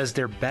Parker does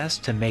their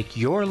best to make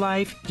your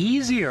life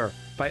easier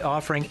by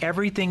offering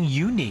everything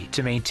you need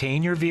to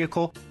maintain your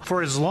vehicle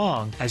for as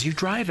long as you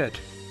drive it.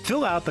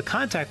 Fill out the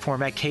contact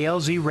form at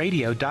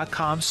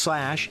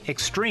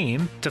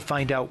klzradio.com/extreme to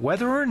find out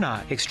whether or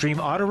not Extreme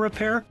Auto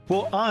Repair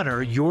will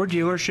honor your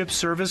dealership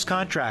service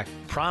contract.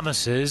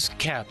 Promises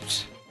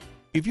kept.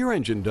 If your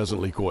engine doesn't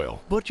leak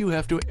oil, but you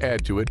have to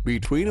add to it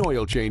between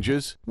oil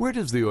changes, where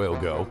does the oil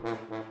go?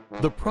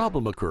 The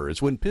problem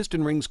occurs when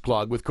piston rings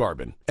clog with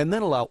carbon and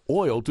then allow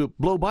oil to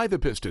blow by the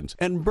pistons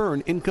and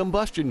burn in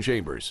combustion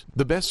chambers.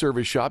 The best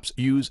service shops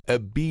use a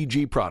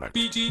BG product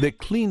that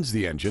cleans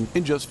the engine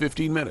in just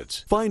 15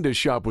 minutes. Find a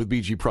shop with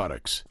BG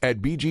products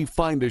at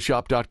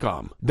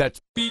bgfindashop.com.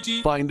 That's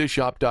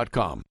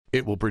bgfindashop.com.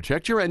 It will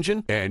protect your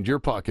engine and your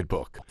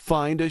pocketbook.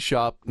 Find a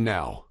shop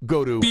now.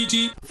 Go to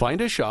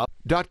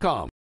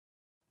bgfindashop.com.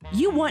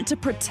 You want to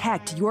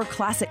protect your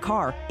classic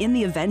car in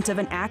the event of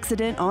an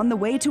accident on the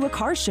way to a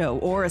car show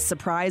or a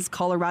surprise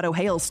Colorado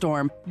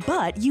hailstorm,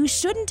 but you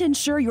shouldn't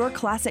insure your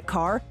classic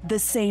car the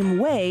same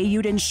way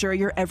you'd insure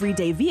your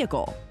everyday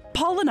vehicle.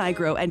 Paul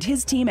Lenigro and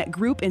his team at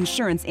Group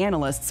Insurance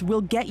Analysts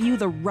will get you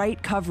the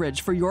right coverage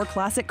for your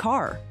classic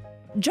car.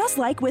 Just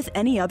like with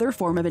any other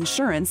form of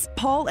insurance,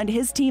 Paul and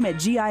his team at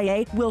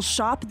GIA will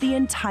shop the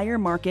entire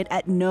market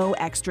at no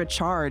extra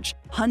charge,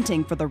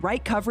 hunting for the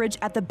right coverage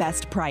at the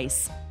best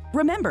price.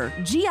 Remember,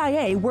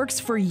 GIA works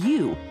for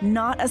you,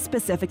 not a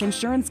specific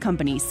insurance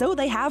company, so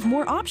they have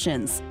more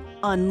options.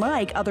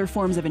 Unlike other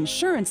forms of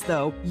insurance,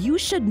 though, you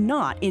should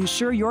not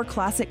insure your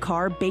classic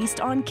car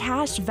based on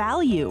cash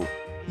value.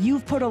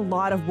 You've put a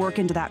lot of work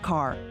into that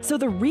car, so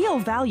the real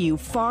value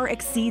far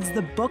exceeds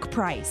the book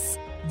price.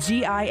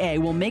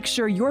 GIA will make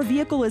sure your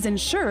vehicle is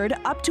insured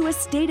up to a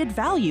stated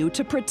value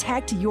to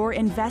protect your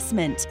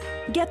investment.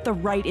 Get the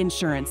right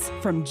insurance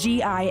from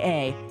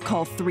GIA.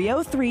 Call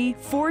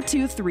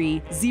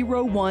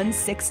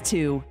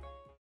 303-423-0162.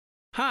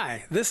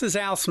 Hi, this is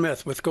Al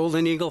Smith with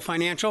Golden Eagle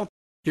Financial.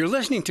 You're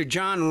listening to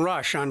John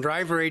Rush on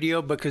Drive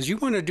Radio because you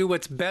want to do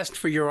what's best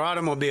for your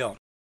automobile.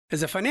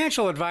 As a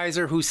financial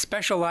advisor who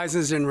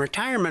specializes in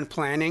retirement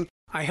planning,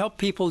 I help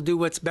people do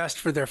what's best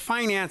for their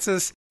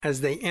finances as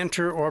they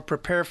enter or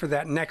prepare for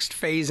that next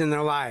phase in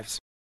their lives.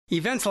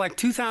 Events like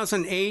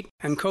 2008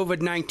 and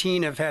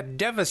COVID-19 have had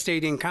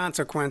devastating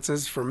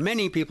consequences for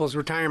many people's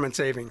retirement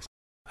savings.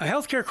 A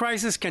healthcare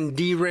crisis can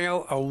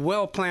derail a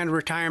well-planned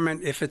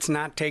retirement if it's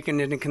not taken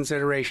into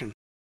consideration.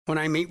 When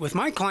I meet with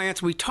my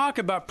clients, we talk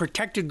about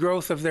protected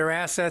growth of their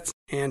assets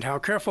and how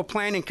careful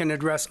planning can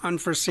address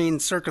unforeseen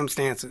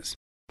circumstances.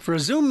 For a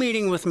Zoom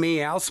meeting with me,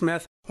 Al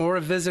Smith, or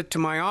a visit to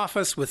my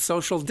office with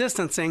social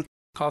distancing,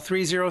 call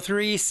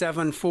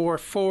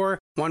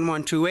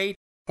 303-744-1128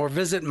 or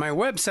visit my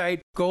website,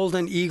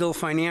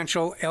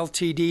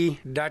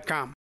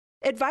 goldeneaglefinancialltd.com.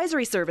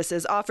 Advisory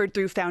services offered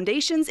through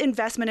Foundations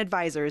Investment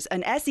Advisors,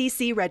 an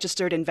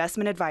SEC-registered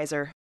investment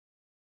advisor.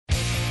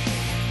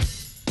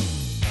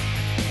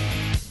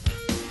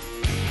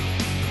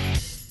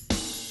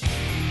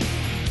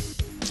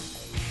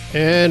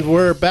 And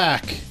we're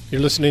back.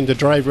 You're listening to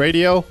Drive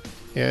Radio.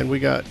 And we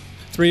got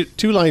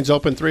two lines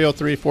open,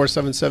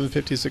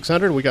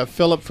 303-477-5600. We got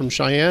Philip from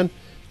Cheyenne.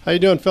 How you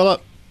doing,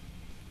 Philip?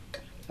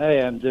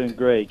 Hey, I'm doing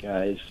great,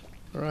 guys.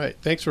 All right.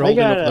 Thanks for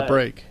holding up the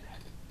break.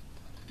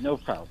 No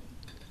problem.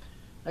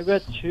 I've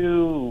got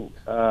two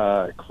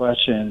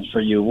questions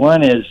for you.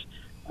 One is,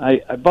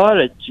 I bought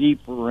a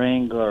Jeep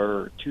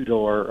Wrangler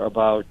two-door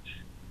about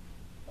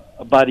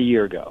a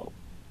year ago,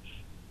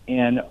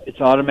 and it's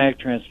automatic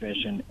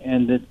transmission.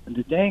 And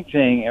the dang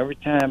thing, every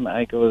time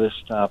I go to the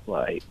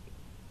stoplight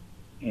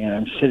and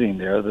I'm sitting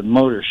there, the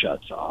motor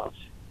shuts off.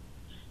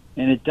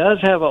 And it does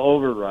have an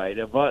override,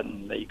 a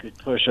button that you could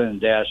push on the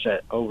dash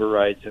that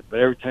overrides it. But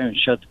every time you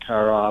shut the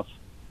car off,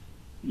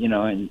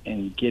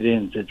 and get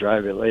in to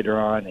drive it later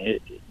on,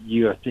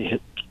 you have to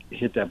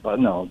hit that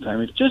button all the time.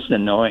 It's just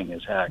annoying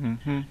as heck.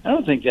 Mm-hmm. I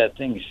don't think that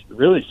thing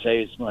really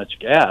saves much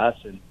gas.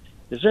 And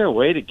is there a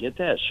way to get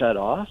that shut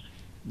off?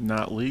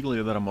 Not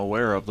legally that I'm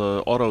aware of.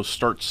 The auto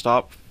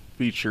start-stop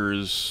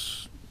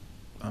features,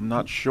 I'm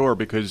not sure,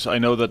 because I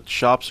know that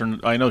shops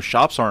aren't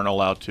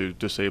allowed to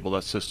disable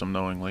that system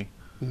knowingly.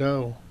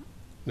 No,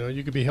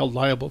 you could be held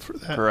liable for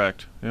that.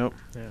 Correct. Yep.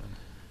 Yeah.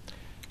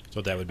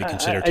 So that would be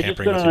considered I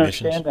tampering just with don't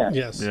emissions? understand that.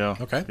 Yes. Yeah.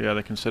 Okay. Yeah,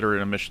 they consider it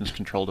an emissions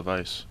control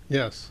device.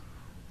 Yes.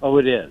 Oh,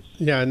 it is?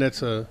 Yeah, and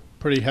that's a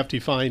pretty hefty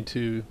fine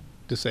to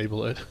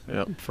disable it.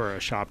 Yep. For a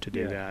shop to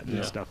do that and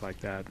Yeah. stuff like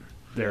that.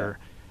 There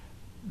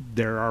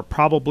are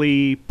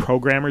probably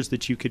programmers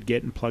that you could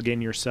get and plug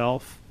in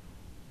yourself.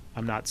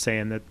 I'm not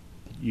saying that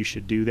you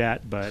should do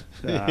that, but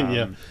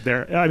Yeah.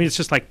 it's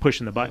just like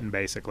pushing the button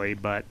basically,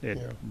 but it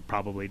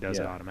probably does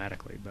it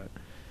automatically. But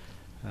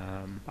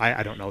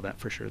I don't know that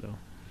for sure though.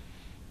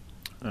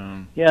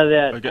 I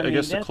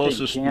guess the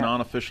closest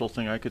non-official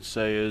thing I could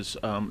say is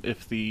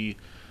if the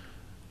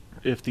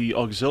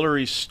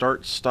auxiliary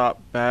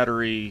start-stop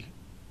battery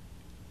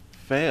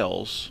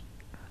fails,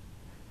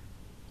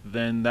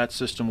 then that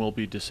system will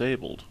be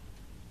disabled.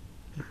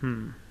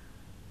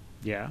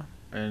 Yeah.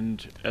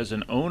 And as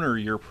an owner,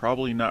 you're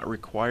probably not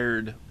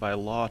required by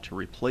law to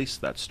replace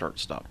that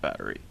start-stop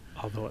battery.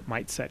 Although it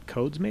might set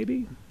codes,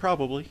 maybe?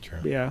 Probably. Sure.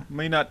 Yeah.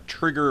 May not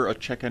trigger a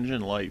check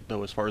engine light,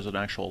 though, as far as an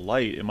actual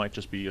light. It might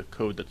just be a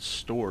code that's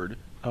stored.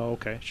 Oh,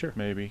 okay. Sure.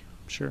 Maybe.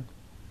 Sure.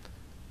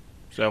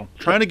 So,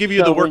 trying to give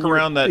you the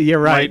workaround that you're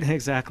right. might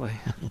Exactly.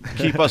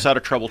 keep us out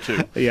of trouble,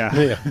 too.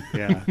 Yeah.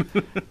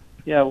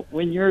 Yeah,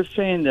 when you're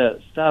saying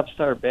the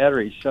stop-start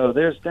battery, so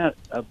there's not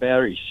a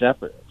battery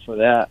separate for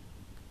that?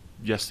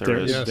 Yes, there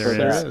is. Yes,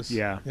 there is.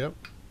 Yeah.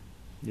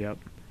 Yep.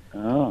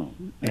 Oh.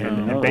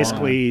 And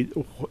basically,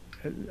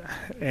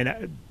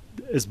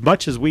 as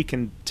much as we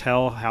can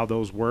tell how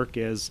those work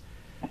is,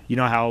 you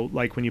know how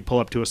like when you pull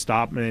up to a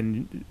stop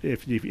and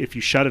if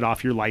you shut it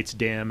off, your lights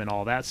dim and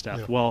all that stuff.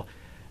 Yeah. Well,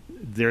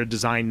 they're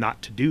designed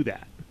not to do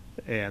that.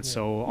 And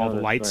so all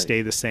the lights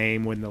stay the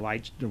same when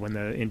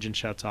the engine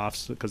shuts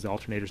off because the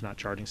alternator's not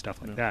charging,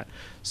 stuff like that.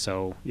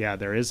 So yeah,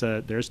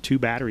 there's two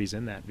batteries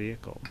in that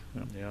vehicle.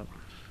 Yeah.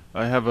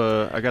 I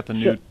got the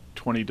new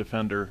 20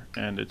 Defender,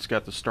 and it's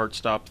got the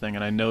start-stop thing,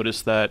 and I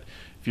noticed that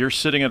if you're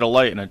sitting at a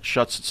light and it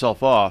shuts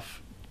itself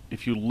off,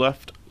 if you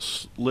lift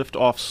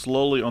off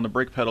slowly on the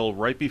brake pedal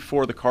right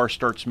before the car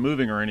starts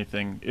moving or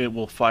anything, it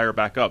will fire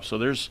back up. So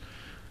there's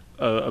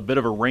a bit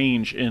of a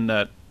range in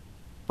that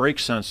brake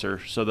sensor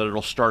so that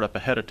it'll start up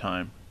ahead of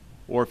time.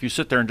 Or if you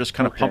sit there and just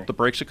kind of pump the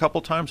brakes a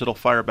couple times, it'll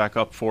fire back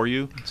up for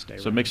you.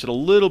 So it makes it a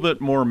little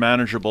bit more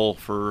manageable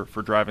for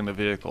driving the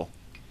vehicle.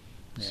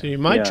 So you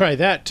might try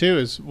that too,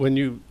 is when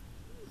you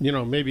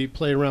maybe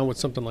play around with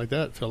something like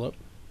that, Philip.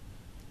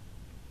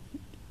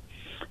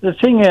 The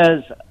thing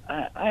is,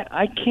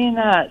 I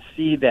cannot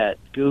see that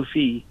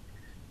goofy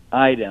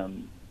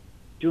item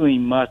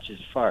doing much as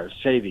far as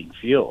saving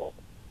fuel.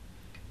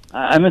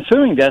 I'm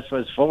assuming that's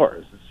what it's for,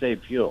 is to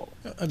save fuel.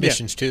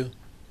 Emissions too.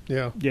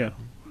 Yeah,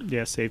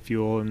 save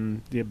fuel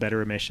and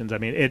better emissions. I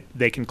mean,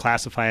 they can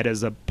classify it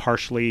as a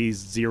partially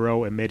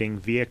zero emitting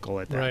vehicle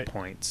at that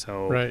point.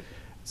 So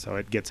So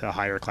it gets a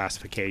higher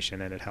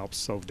classification, and it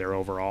helps their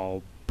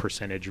overall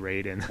percentage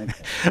rate and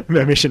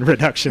emission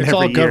reduction it's every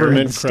all year.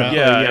 Government crap.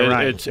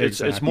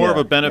 It's more of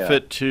a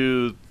benefit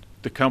to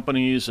the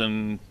companies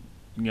and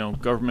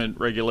government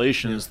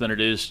regulations than it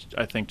is,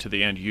 I think, to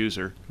the end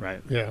user.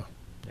 Right. Yeah.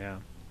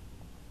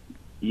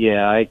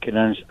 Yeah, I can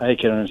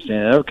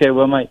understand that. Okay,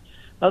 well, my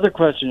other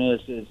question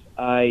is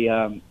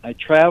I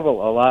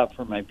travel a lot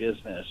for my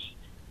business,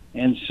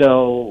 and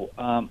so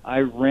I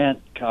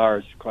rent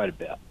cars quite a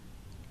bit.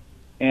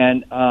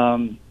 And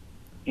I'm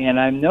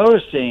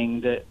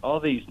noticing that all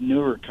these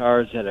newer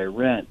cars that I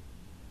rent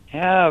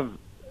have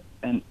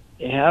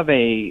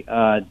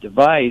a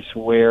device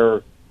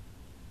where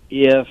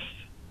if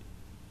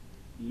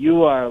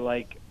you are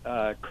like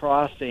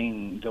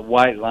crossing the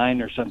white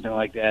line or something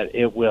like that,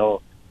 it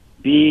will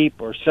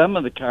beep, or some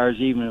of the cars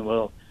even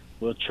will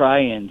try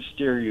and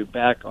steer you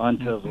back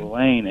onto the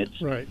lane.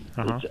 It's right.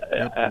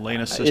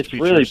 Lane assist it's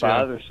really features,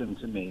 bothersome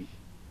to me.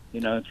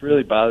 It's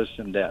really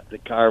bothersome that the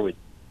car would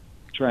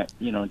try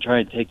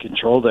and take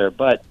control there.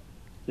 But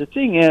the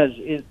thing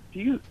is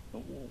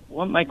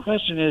my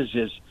question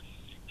is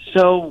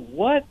so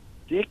what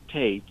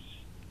dictates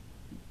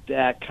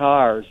that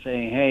car,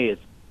 saying, "Hey,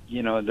 it's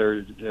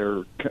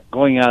they're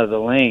going out of the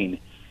lane"?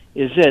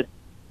 Is it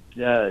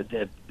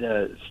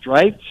the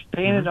stripes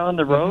painted on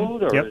the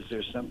road, or is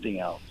there something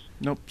else?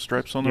 Nope,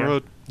 stripes on the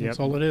road. That's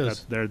all it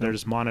is. They're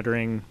just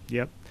monitoring.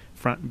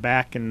 Front and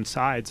back and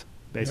sides,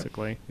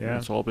 basically. Yeah,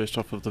 it's all based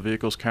off of the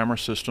vehicle's camera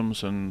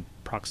systems and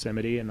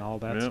proximity and all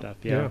that stuff.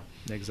 Yeah,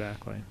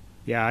 exactly.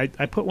 Yeah,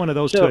 I put one of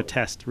those to a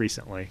test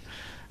recently,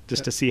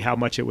 just to see how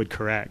much it would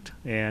correct,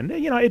 and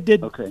it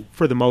did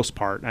for the most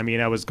part. I mean,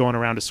 I was going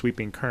around a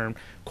sweeping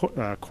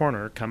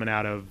corner coming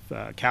out of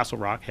Castle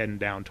Rock, heading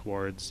down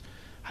towards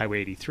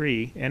Highway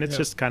 83, and it's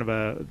just kind of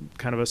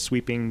a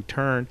sweeping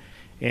turn,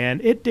 and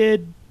it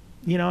did,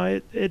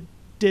 it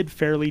did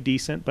fairly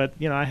decent, but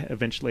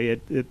eventually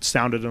it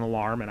sounded an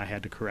alarm, and I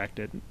had to correct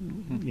it,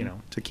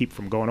 to keep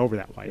from going over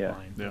that white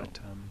line. Yeah. But,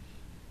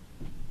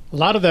 a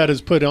lot of that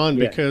is put on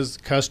because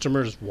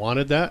customers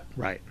wanted that,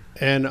 right?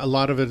 And a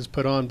lot of it is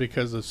put on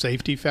because of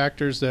safety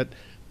factors that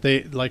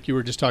they, like you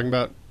were just talking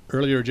about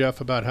earlier,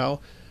 Jeff, about how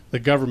the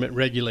government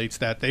regulates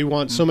that. They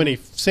want so many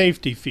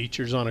safety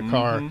features on a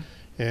car.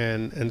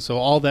 And so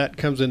all that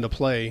comes into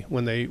play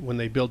when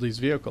they build these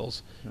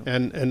vehicles,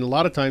 and a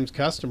lot of times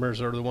customers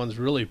are the ones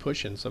really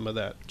pushing some of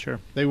that. Sure,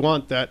 they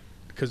want that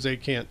because they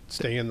can't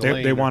stay in the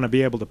lane. They want to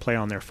be able to play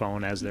on their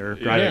phone as they're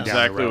driving down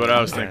exactly the road. what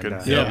I was thinking.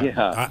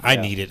 I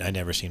need it. I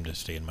never seem to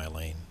stay in my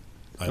lane.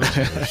 My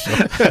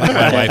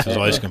wife is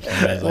always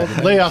complaining.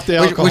 Lay off the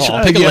alcohol. We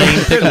should pick a lane,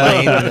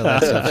 and all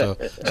that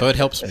stuff. So it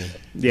helps me.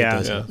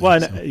 Yeah.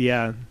 Well,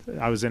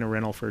 I was in a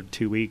rental for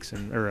 2 weeks,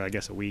 or I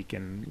guess a week,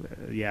 and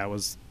it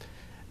was.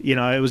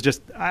 It was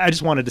just I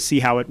just wanted to see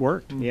how it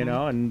worked,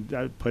 and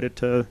I put it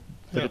to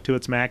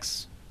its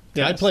max.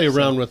 Yeah, I play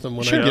around with them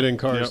when I get in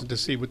cars to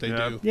see what they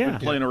do. Yeah,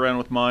 playing around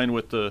with mine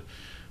with the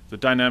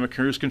dynamic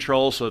cruise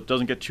control, so it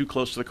doesn't get too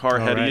close to the car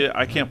ahead of you.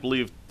 I can't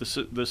believe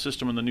the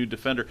system in the new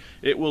Defender.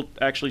 It will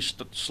actually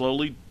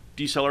slowly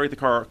decelerate the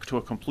car to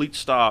a complete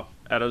stop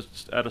at a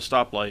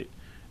stoplight,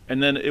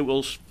 and then it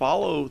will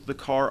follow the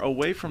car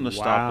away from the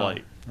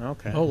stoplight.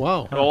 Okay. Oh,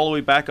 wow. All the way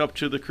back up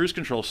to the cruise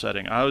control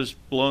setting. I was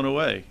blown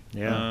away.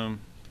 Yeah.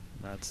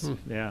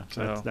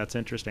 That's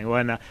interesting. Well,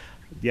 and,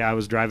 I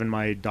was driving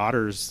my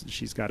daughter's.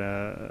 She's got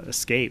a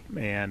Escape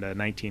and a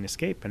 19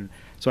 Escape, and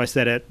so I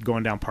set it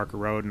going down Parker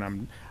Road,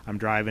 and I'm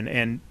driving,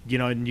 and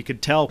and you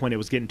could tell when it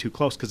was getting too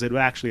close because it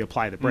would actually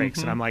apply the brakes,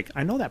 and I'm like,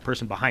 I know that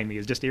person behind me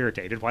is just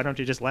irritated. Why don't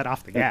you just let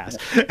off the gas?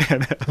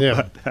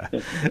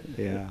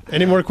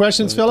 Any more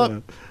questions,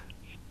 Philip?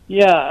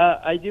 Yeah,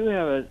 I do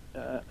have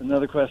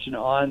another question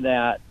on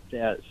that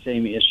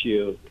same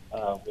issue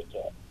with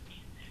that.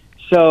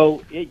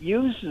 So it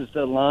uses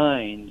the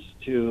lines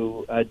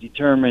to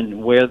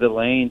determine where the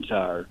lanes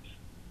are.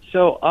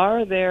 So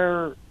are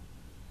there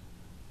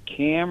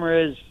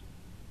cameras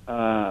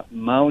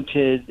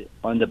mounted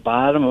on the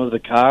bottom of the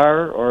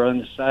car or on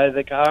the side of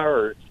the car,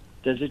 or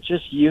does it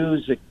just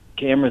use the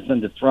cameras in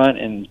the front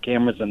and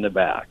cameras in the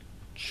back?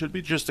 Should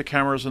be just the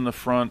cameras in the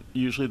front,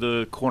 usually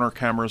the corner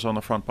cameras on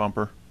the front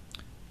bumper.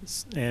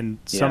 And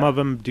some of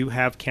them do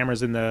have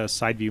cameras in the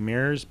side view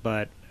mirrors,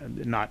 but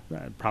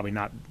probably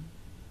not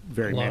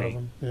very many.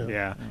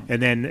 Yeah.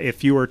 And then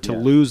if you were to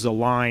lose a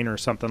line or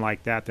something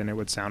like that, then it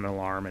would sound an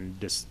alarm and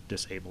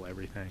disable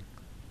everything.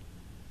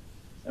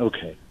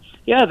 Okay.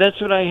 Yeah, that's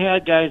what I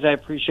had, guys. I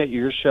appreciate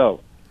your show.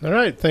 All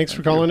right. Thanks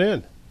for calling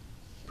in.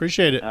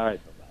 Appreciate it. All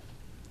right.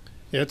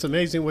 Yeah, it's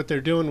amazing what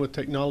they're doing with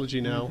technology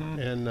now.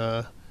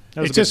 And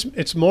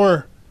it's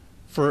more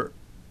for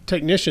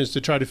technicians to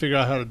try to figure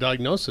out how to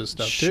diagnose this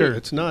stuff too.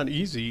 It's not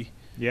easy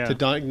to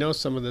diagnose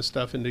some of this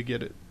stuff and to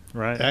get it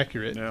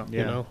accurate.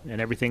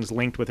 And everything's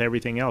linked with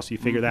everything else. You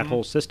figure that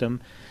whole system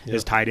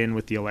is tied in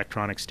with the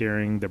electronic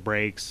steering, the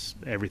brakes,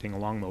 everything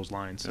along those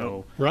lines.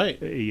 So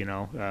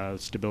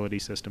stability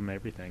system,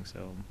 everything.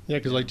 So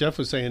because like Jeff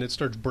was saying, it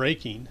starts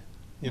braking.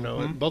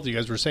 And both of you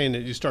guys were saying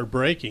that you start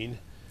braking.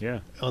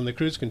 On the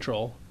cruise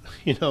control,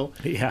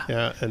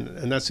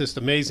 and that's just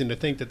amazing to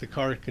think that the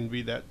car can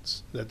be that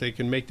they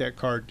can make that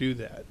car do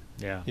that.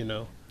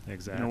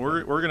 Exactly.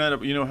 We're going to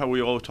end up, how we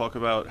all talk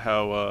about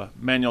how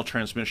manual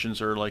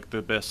transmissions are like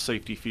the best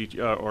safety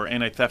feature or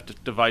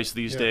anti-theft device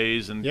these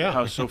days, and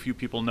how so few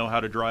people know how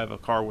to drive a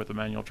car with a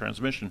manual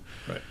transmission.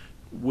 Right.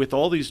 With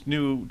all these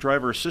new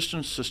driver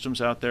assistance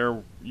systems out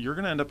there, you're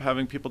going to end up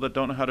having people that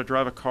don't know how to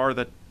drive a car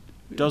that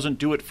doesn't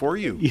do it for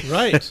you.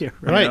 Right.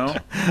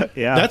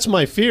 That's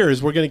my fear,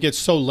 is we're going to get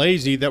so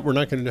lazy that we're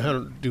not going to know how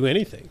to do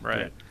anything.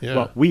 Right.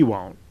 Well, we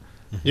won't.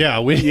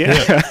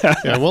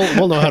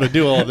 We'll know how to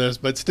do all this,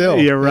 but still.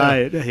 You're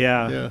right.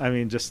 Yeah. I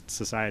mean, just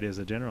society as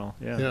a general.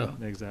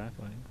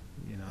 Exactly.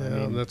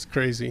 That's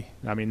crazy.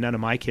 I mean, none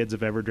of my kids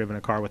have ever driven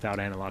a car without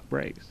analog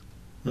brakes.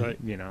 Right.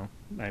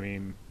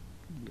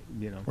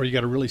 Or you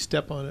got to really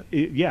step on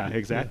it.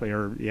 Exactly.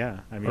 Or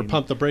or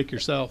pump the brake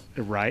yourself.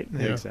 Right.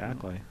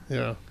 Exactly.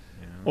 Yeah.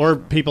 Or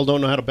people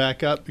don't know how to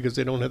back up because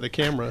they don't have the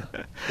camera.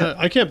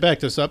 I can't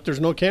back this up.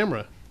 There's no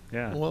camera.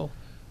 Yeah. Well,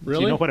 really?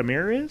 Do you know what a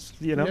mirror is?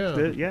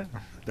 They're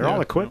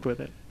all equipped with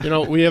it.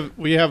 We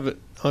have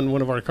on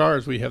one of our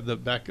cars, we have the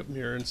backup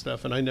mirror and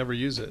stuff, and I never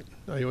use it.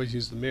 I always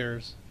use the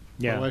mirrors.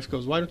 Yeah. My wife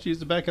goes, "Why don't you use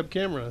the backup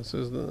camera?" I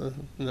says,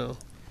 "No."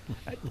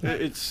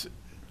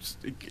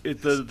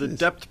 The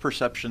depth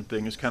perception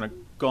thing is kind of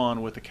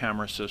gone with the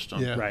camera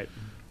system. Yeah. Right.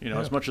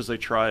 As much as they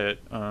try it.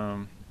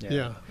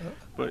 Yeah.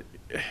 But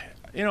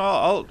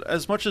I'll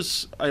as much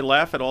as I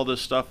laugh at all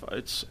this stuff,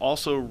 it's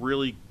also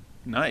really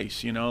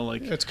nice.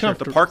 Like it's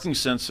the parking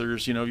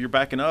sensors. You're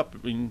backing up.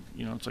 I mean,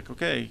 it's like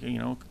okay,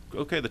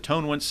 the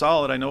tone went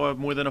solid. I know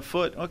I'm within a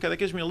foot. Okay, that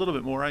gives me a little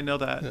bit more. I know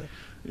that.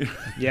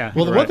 Yeah.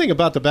 Well, the one thing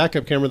about the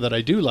backup camera that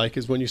I do like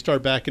is when you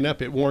start backing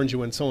up, it warns you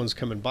when someone's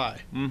coming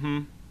by.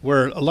 Mm-hmm.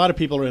 Where a lot of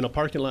people are in a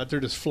parking lot, they're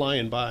just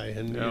flying by,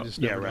 and you just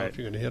never know right. if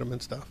you're going to hit them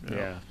and stuff.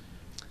 Yeah.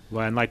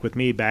 Well, and like with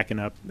me backing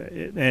up,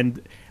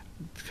 and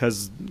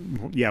because,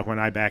 when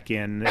I back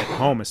in at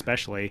home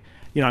especially,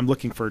 I'm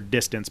looking for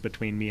distance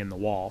between me and the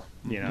wall,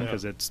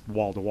 because it's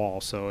wall to wall.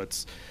 So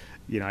it's,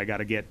 I got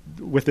to get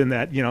within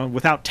that,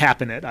 without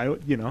tapping it,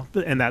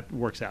 and that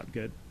works out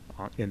good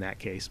in that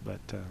case.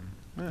 But,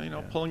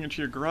 pulling into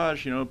your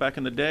garage, back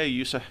in the day, you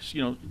used to,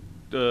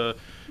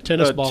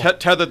 tennis ball.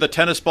 Tether the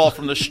tennis ball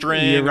from the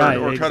string, right,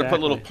 or try exactly. to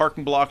put little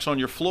parking blocks on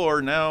your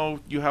floor.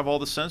 Now you have all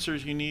the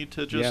sensors you need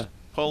to just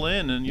pull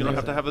in, and you don't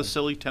have to have a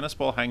silly tennis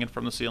ball hanging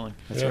from the ceiling.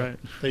 That's right.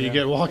 That you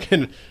get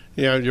walking,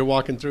 you're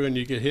walking through and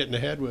you get hit in the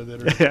head with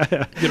it, or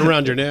get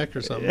around your neck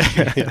or something.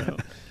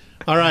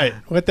 All right.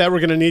 With that, we're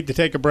going to need to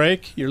take a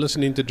break. You're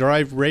listening to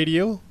Drive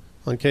Radio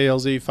on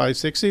KLZ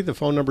 560. The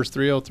phone number is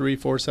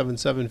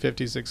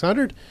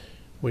 303-477-5600.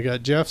 We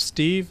got Jeff,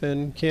 Steve,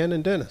 and Ken,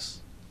 and Dennis.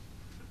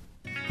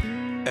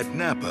 At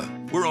Napa,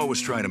 we're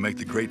always trying to make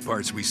the great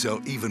parts we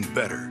sell even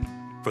better.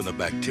 From the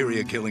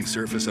bacteria-killing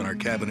surface on our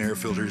cabin air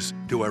filters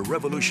to our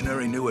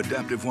revolutionary new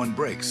Adaptive One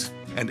brakes.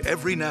 And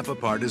every Napa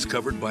part is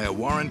covered by a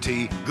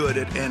warranty good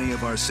at any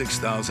of our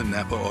 6,000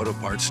 Napa Auto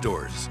Parts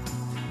stores.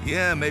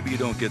 Yeah, maybe you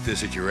don't get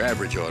this at your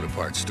average auto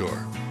parts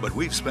store, but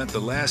we've spent the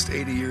last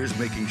 80 years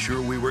making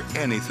sure we were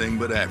anything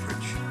but average.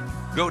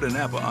 Go to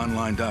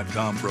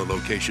NapaOnline.com for a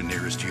location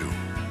nearest you.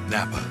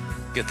 Napa,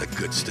 get the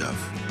good stuff.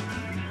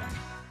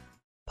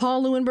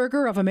 Paul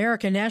Leuenberger of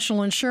American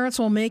National Insurance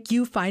will make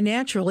you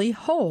financially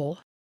whole.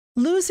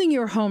 Losing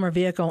your home or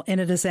vehicle in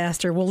a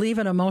disaster will leave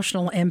an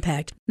emotional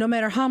impact, no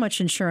matter how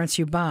much insurance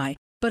you buy,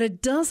 but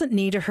it doesn't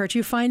need to hurt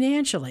you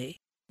financially.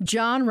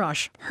 John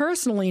Rush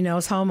personally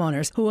knows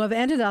homeowners who have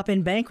ended up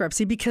in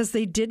bankruptcy because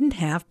they didn't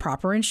have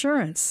proper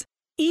insurance.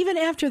 Even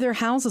after their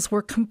houses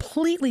were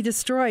completely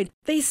destroyed,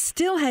 they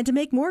still had to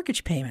make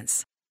mortgage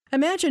payments.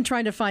 Imagine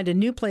trying to find a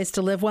new place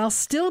to live while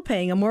still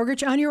paying a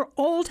mortgage on your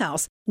old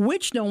house,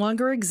 which no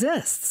longer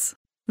exists.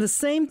 The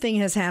same thing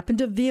has happened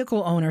to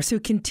vehicle owners who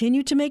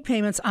continue to make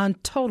payments on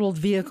totaled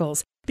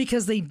vehicles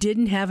because they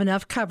didn't have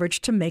enough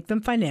coverage to make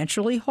them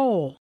financially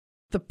whole.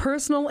 The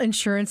personal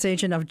insurance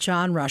agent of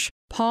John Rush,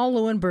 Paul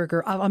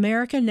Leuenberger of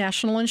American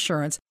National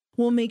Insurance,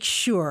 will make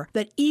sure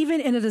that even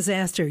in a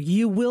disaster,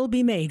 you will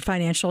be made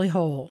financially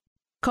whole.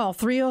 Call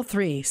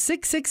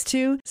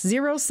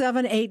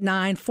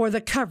 303-662-0789 for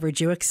the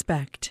coverage you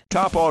expect.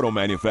 Top auto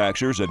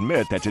manufacturers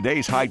admit that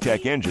today's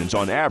high-tech engines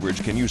on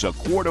average can use a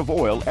quart of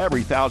oil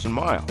every 1,000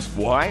 miles.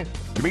 Why?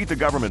 To meet the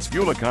government's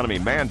fuel economy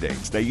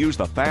mandates, they use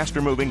the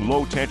faster-moving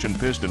low-tension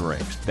piston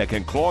rings that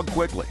can clog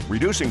quickly,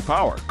 reducing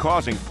power,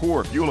 causing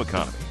poor fuel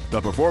economy. The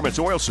Performance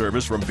Oil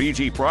Service from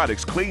BG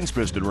Products cleans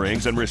piston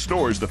rings and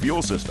restores the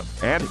fuel system.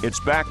 And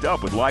it's backed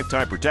up with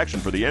lifetime protection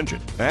for the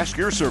engine. Ask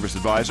your service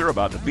advisor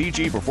about the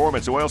BG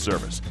Performance Oil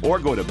Service or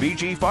go to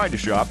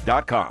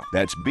bgfindashop.com.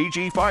 That's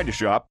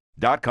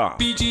bgfindashop.com.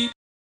 BG.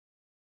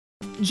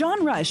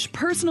 John Rush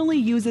personally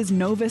uses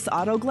Novus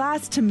Auto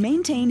Glass to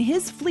maintain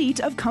his fleet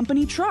of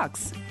company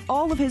trucks.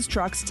 All of his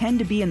trucks tend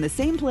to be in the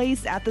same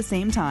place at the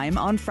same time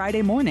on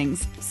Friday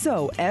mornings.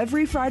 So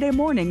every Friday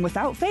morning,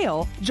 without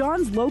fail,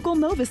 John's local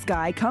Novus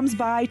guy comes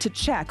by to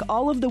check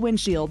all of the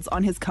windshields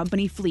on his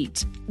company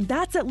fleet.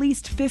 That's at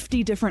least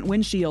 50 different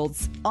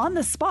windshields. On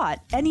the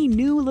spot, any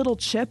new little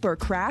chip or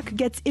crack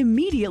gets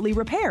immediately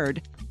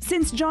repaired.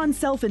 Since John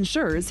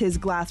self-insures his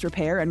glass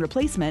repair and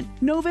replacement,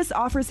 Novus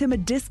offers him a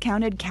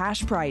discounted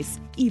cash price.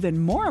 Even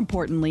more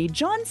importantly,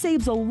 John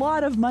saves a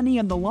lot of money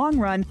in the long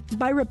run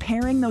by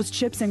repairing those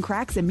chips and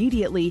cracks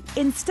immediately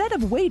instead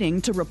of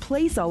waiting to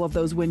replace all of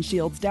those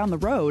windshields down the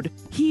road.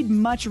 He'd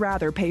much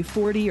rather pay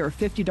 $40 or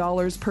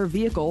 $50 per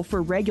vehicle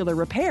for regular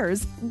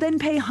repairs than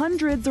pay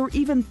hundreds or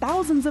even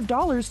thousands of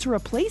dollars to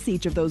replace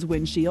each of those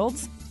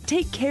windshields.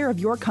 Take care of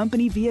your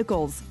company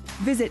vehicles.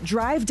 Visit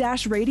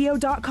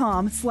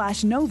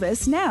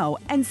drive-radio.com/Novus now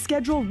and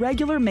schedule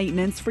regular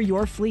maintenance for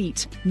your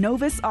fleet.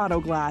 Novus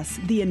Auto Glass,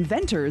 the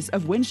inventors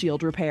of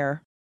windshield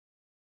repair.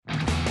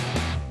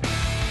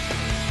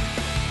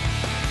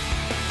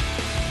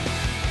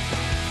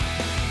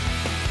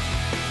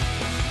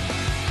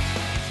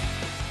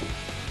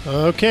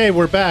 Okay,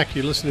 we're back.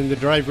 You're listening to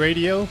Drive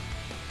Radio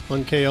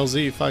on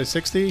KLZ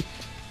 560.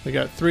 We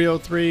got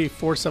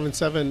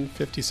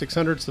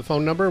 303-477-5600. It's the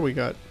phone number. We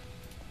got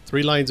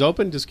 3 lines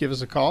open. Just give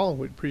us a call.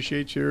 We'd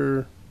appreciate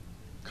your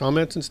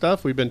comments and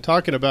stuff. We've been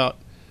talking about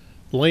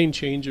lane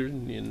changer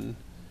and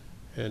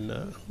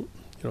and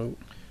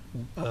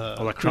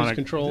electronic cruise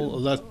control.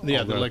 The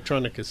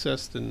electronic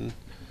assist, and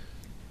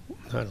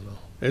I don't know.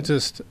 It's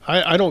just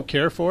I don't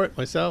care for it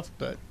myself,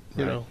 but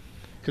you know,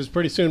 because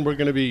pretty soon we're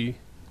going to be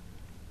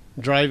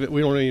driving.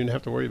 We don't even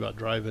have to worry about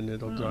driving;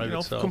 it'll drive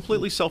itself.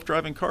 Completely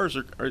self-driving cars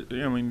are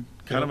kind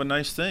of a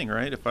nice thing,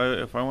 right? If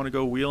I want to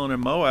go wheeling in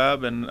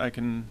Moab and I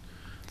can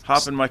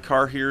hop in my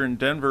car here in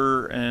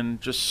Denver and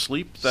just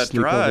sleep drive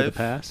over the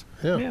pass.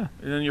 Yeah.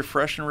 And then you're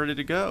fresh and ready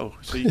to go.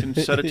 So you can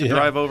set it to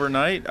drive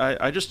overnight.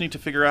 I just need to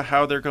figure out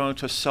how they're going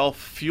to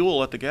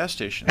self-fuel at the gas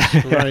station.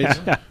 Right.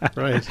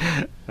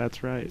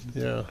 That's right.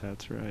 Yeah.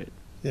 That's right.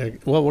 Yeah.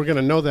 Well, we're going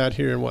to know that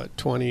here in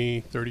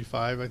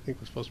 2035. I think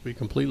we're supposed to be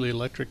completely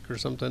electric or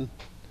something.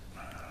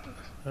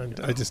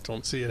 I just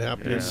don't see it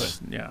happening.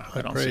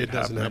 I don't pray see it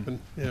doesn't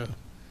happening. happen. Yeah.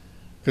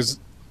 Because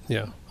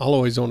I'll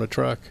always own a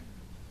truck.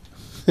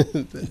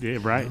 Yeah,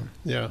 right.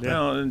 Yeah.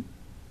 And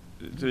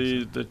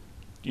the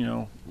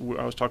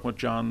I was talking with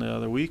John the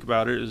other week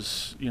about it.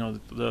 Is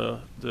the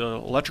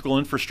electrical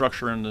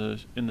infrastructure in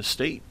the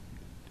state.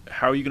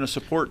 How are you going to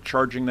support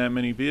charging that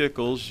many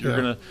vehicles?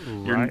 You're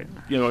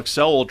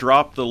Xcel will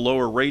drop the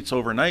lower rates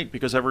overnight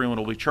because everyone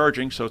will be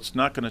charging, so it's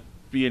not going to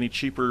be any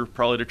cheaper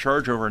probably to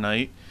charge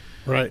overnight.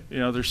 Right.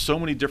 There's so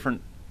many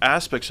different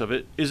aspects of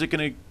it. Is it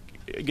going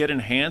to get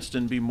enhanced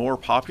and be more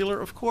popular?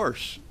 Of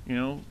course.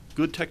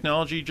 Good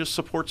technology just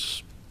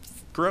supports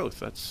growth.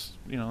 That's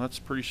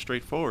pretty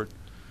straightforward.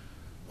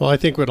 Well, I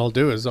think what I'll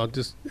do is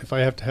if I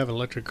have to have an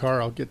electric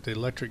car, I'll get the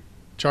electric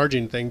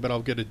charging thing, but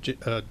I'll get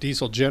a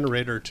diesel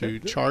generator to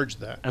charge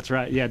that. That's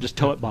right. Yeah, just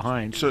tow it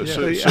behind. So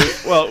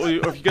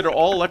if you get an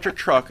all-electric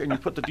truck and you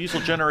put the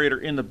diesel generator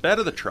in the bed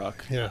of the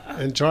truck. Yeah,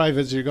 and drive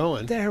as you're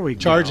going. There we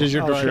go. Charge as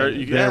you're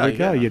driving. There we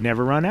go. You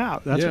never run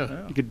out.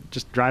 You could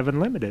just drive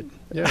unlimited.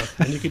 Yeah,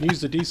 and you can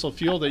use the diesel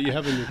fuel that you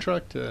have in your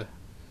truck to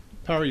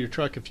power your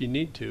truck if you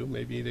need to.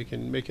 Maybe they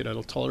can make it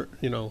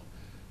to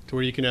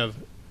where you can have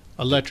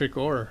electric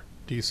or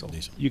diesel.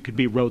 You could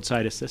be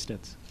roadside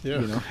assistance. Yeah.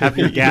 Have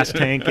your gas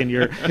tank and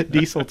your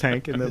diesel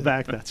tank in the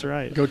back. That's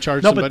right. Go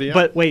charge somebody up.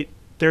 But wait,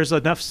 there's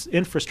enough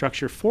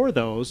infrastructure for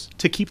those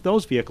to keep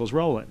those vehicles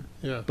rolling.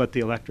 Yeah. But the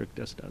electric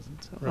just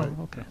doesn't. So, right.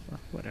 Okay. Well,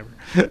 whatever.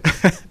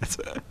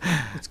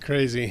 It's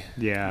crazy.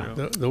 Yeah.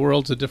 The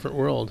world's a different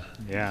world.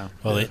 Yeah.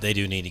 Well, they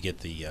do need to get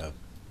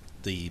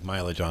the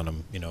mileage on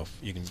them.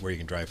 Where you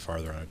can drive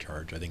farther on a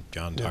charge. I think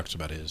John talks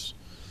about his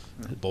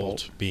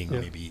Bolt being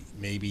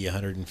maybe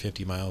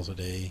 150 miles a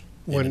day.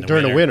 During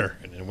the winter.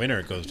 And in the winter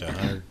it goes to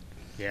 100.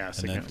 Yeah,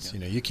 and that's,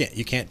 you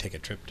can't take a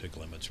trip to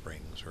Glenwood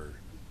Springs or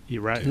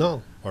you're right.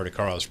 or to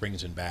Colorado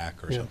Springs and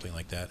back or something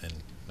like that and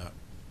not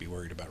be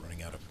worried about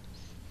running out of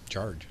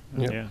charge.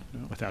 Yeah.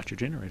 Without your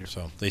generator.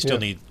 So they still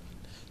need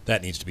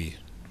that needs to be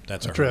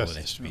that's our role that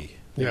needs to be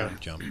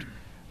jumped.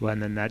 Well,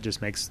 and then that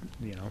just makes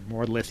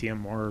more lithium,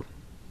 more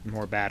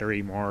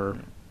battery, more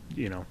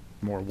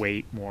more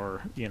weight,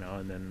 more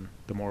and then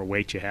the more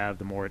weight you have,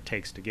 the more it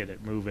takes to get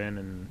it moving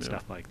and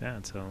stuff like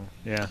that. So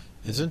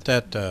isn't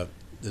that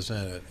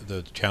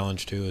the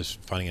challenge too? Is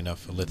finding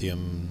enough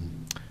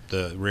lithium,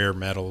 the rare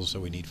metals that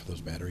we need for those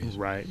batteries?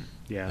 Right.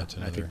 Yeah. That's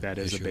I think that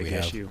is a big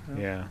issue.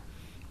 Yeah.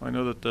 I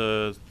know that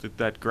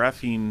that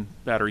graphene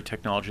battery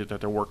technology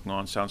that they're working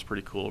on sounds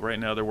pretty cool. Right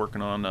now they're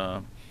working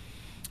on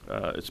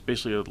it's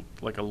basically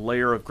like a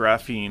layer of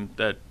graphene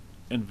that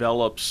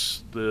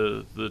envelops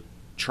the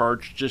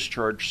charge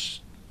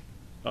discharge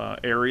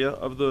area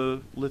of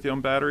the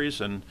lithium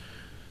batteries, and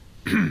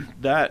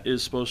that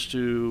is supposed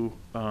to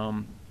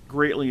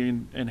greatly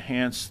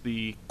enhance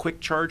the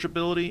quick charge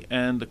ability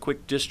and the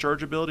quick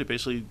discharge ability.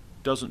 Basically,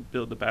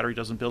 the battery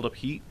doesn't build up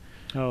heat.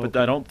 But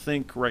I don't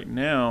think right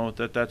now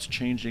that's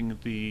changing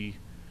the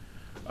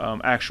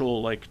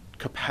actual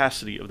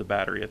capacity of the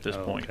battery at this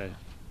point.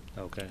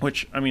 Okay.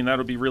 Which, that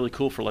would be really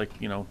cool for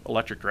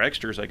electric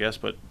dragsters, I guess,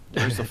 but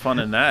where's the fun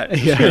in that?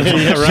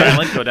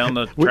 Right. Go down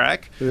the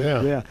track.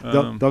 Yeah.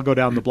 They'll go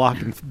down the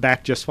block and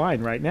back just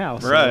fine right now.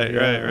 So, right.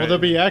 Well, they'll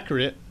be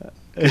accurate.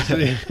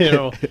 They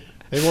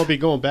won't be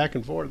going back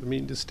and forth.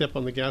 Just step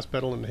on the gas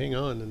pedal and hang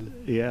on. And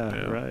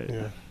right.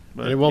 Yeah.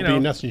 But and it won't be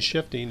nothing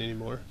shifting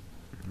anymore.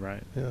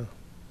 Right. Yeah.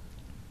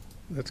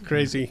 That's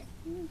crazy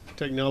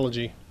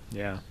technology.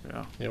 Yeah.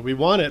 We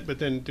want it, but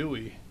then do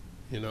we?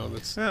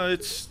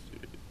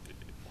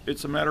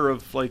 It's a matter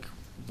of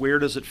where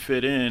does it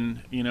fit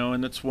in,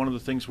 and that's one of the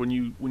things when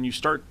you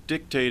start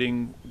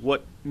dictating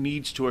what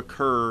needs to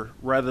occur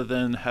rather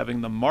than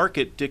having the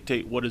market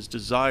dictate what is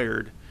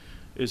desired,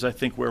 is I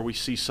think where we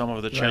see some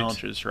of the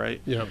challenges, right?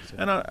 Yeah.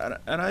 And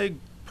I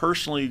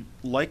personally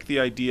like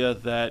the idea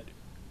that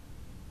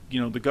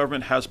the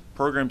government has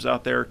programs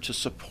out there to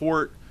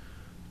support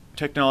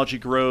technology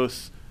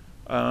growth,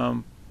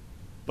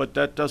 but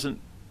that doesn't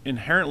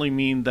inherently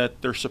mean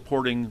that they're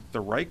supporting the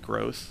right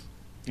growth.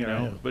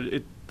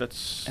 But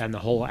that's and the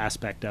whole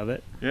aspect of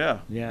it. Yeah.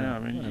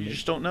 You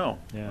just don't know.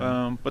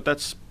 Yeah. But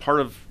that's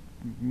part of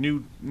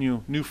new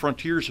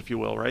frontiers, if you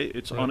will, right?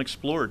 It's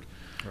unexplored.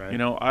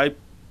 Right.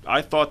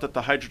 I thought that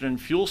the hydrogen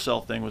fuel cell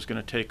thing was going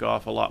to take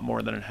off a lot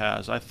more than it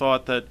has. I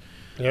thought that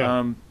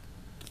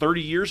 30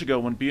 years ago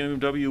when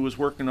BMW was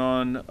working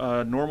on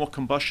a normal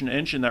combustion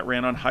engine that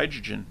ran on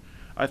hydrogen.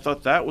 I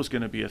thought that was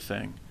going to be a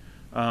thing.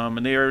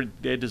 And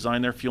they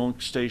designed their fueling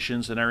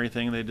stations and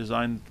everything. They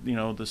designed,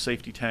 the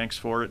safety tanks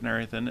for it and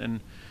everything. And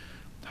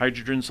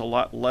hydrogen's a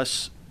lot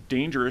less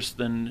dangerous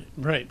than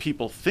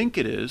people think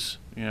it is,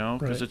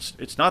 because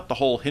it's not the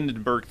whole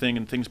Hindenburg thing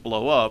and things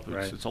blow up.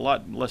 It's a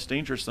lot less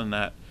dangerous than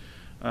that.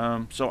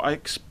 So I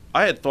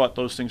had thought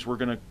those things were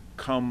going to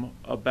come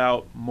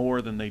about more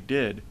than they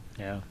did.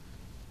 Yeah.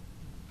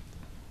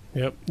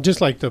 Yep.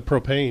 Just like the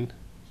propane,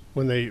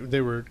 when they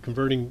were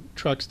converting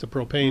trucks to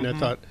propane, I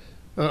thought,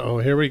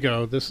 here we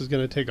go. This is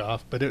going to take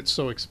off. But it's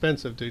so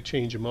expensive to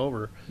change them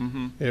over.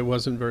 It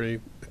wasn't very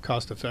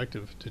cost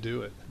effective to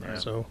do it. Yeah.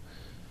 So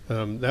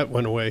that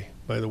went away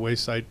by the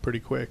wayside pretty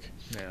quick.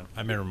 Yeah.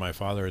 I remember my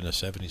father in the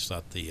 70s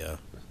thought the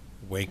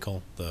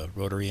Wankel, the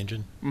rotary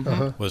engine,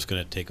 was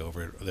going to take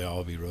over. They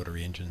all be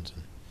rotary engines.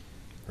 And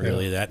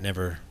really, that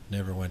never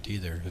went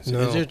either. It's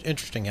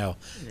interesting how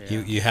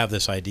you have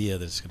this idea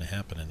that it's going to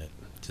happen, and it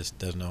just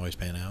doesn't always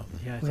pan out.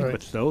 Yeah, I think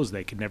with those,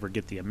 they could never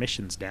get the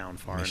emissions down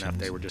far enough.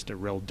 They were just a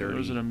real dirty, There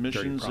was an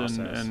emissions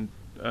and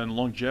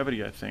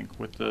longevity, I think,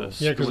 with the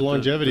because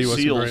longevity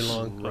wasn't seals very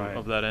long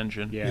of that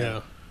engine.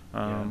 Yeah.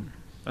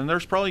 And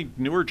there's probably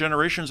newer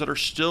generations that are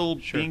still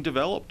being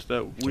developed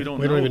that we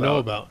don't even know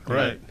about.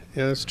 Right.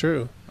 Yeah, that's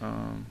true.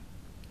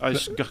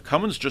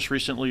 Cummins just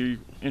recently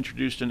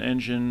introduced an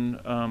engine.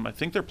 I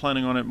think they're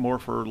planning on it more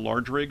for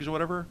large rigs or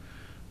whatever,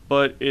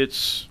 but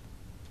it's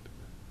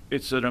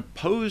an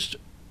opposed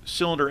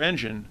cylinder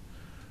engine,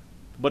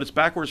 but it's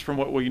backwards from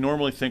what we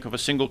normally think of, a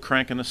single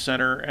crank in the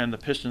center and the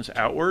pistons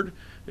outward.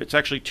 It's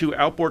actually two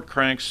outboard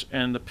cranks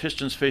and the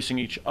pistons facing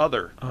each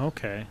other.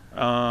 Okay.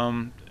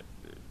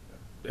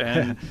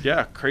 And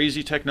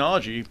crazy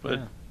technology, but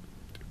a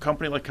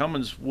company like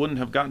Cummins wouldn't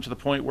have gotten to the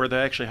point where they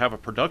actually have a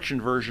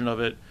production version of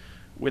it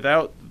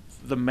without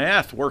the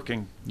math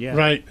working. Yeah.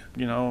 Right.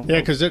 Yeah,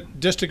 because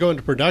just to go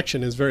into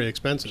production is very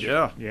expensive.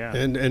 Yeah. Yeah.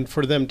 And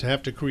for them to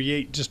have to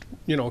create just,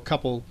 a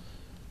couple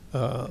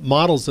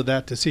models of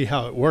that to see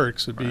how it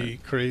works would be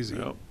crazy.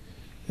 Yep.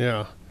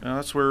 Yeah. And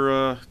that's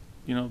where,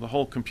 the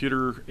whole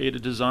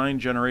computer-aided design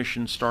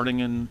generation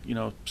starting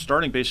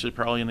basically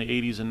probably in the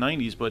 80s and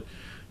 90s, but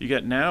you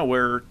get now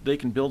where they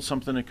can build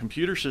something in a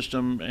computer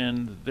system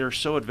and they're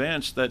so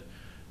advanced that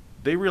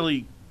they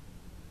really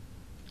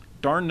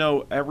darn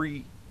know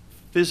every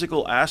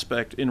physical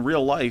aspect in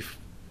real life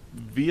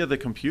via the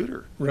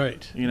computer.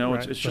 Right.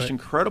 It's just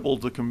incredible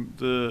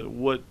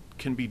what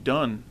can be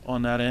done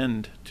on that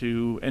end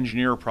to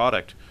engineer a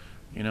product.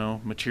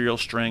 Material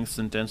strengths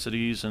and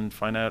densities and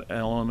finite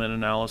element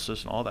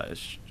analysis and all that.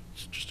 It's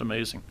just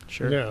amazing.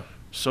 Sure. Yeah.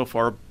 So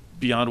far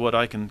beyond what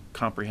I can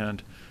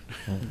comprehend.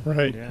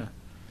 Right. Yeah.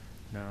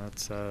 No,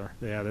 it's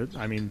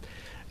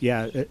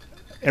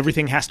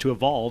everything has to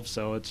evolve.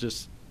 So it's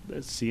just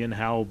seeing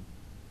how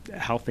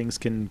things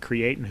can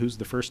create and who's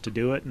the first to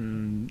do it,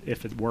 and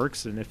if it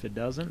works and if it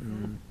doesn't,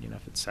 and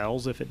if it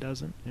sells, if it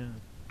doesn't.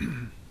 Yeah.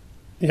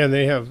 Yeah, and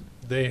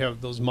they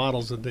have those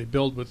models that they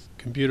build with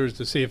computers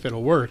to see if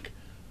it'll work,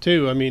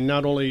 too. I mean,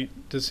 not only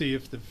to see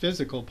if the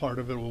physical part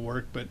of it will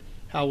work, but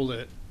how will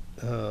it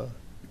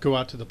go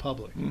out to the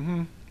public.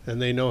 Mm-hmm.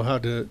 And they know how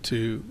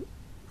to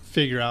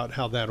figure out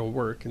how that'll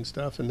work and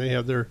stuff. And they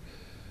have their,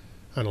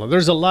 I don't know,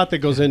 there's a lot that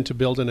goes into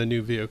building a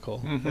new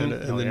vehicle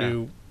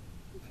and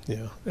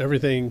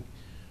everything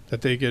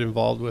that they get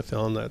involved with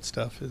on that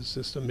stuff is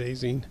just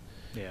amazing.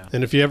 Yeah.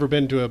 And if you ever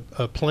been to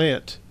a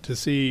plant to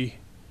see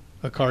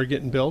a car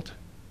getting built,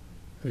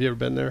 have you ever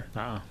been there?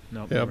 No.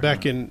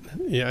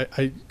 Yeah,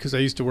 because I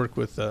used to work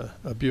with a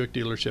Buick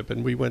dealership,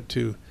 and we went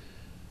to,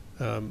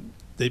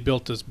 they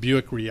built this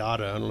Buick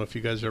Riata. I don't know if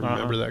you guys ever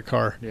remember that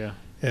car. Yeah.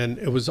 And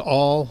it was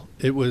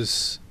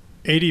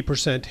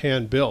 80%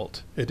 hand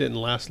built. It didn't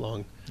last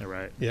long.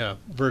 Right. Yeah,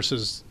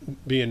 versus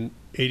being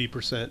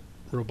 80%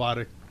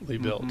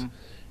 robotically built.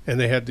 And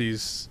they had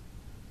these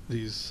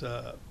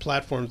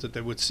platforms that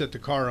they would sit the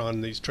car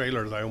on, these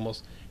trailers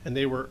and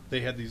they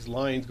had these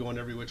lines going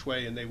every which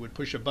way, and they would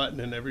push a button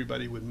and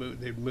everybody would move.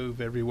 They'd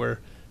move everywhere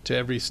to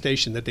every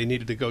station that they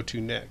needed to go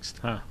to next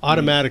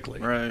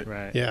automatically.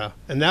 Right. Yeah.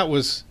 And that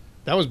was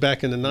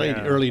back in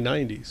the early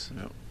 90s.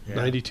 Yep. Yeah.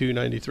 92,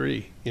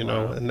 93,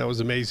 Wow. and that was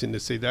amazing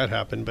to see that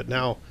happen. But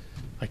now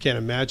I can't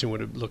imagine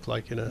what it looked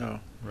like in a. No.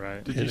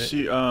 Right. Did you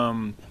see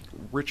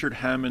Richard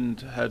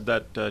Hammond had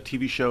that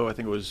TV show, I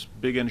think it was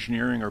Big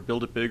Engineering or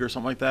Build It Big or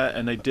something like that,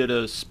 and they did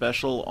a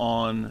special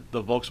on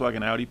the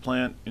Volkswagen Audi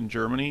plant in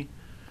Germany.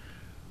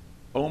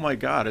 Oh my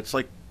God, it's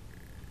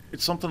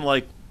something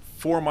like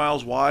 4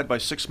 miles wide by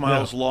 6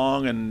 miles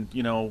long, and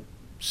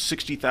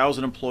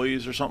 60,000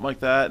 employees or something like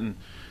that, and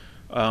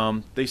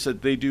they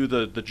said they do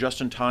the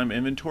just-in-time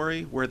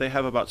inventory where they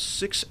have about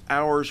 6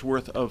 hours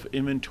worth of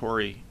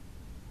inventory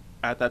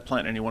at that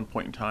plant at any one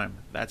point in time.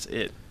 That's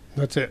it.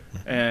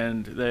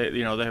 And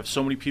they have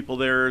so many people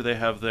there. They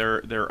have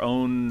their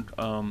own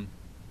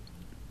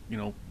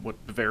what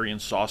Bavarian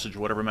sausage,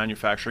 whatever,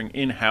 manufacturing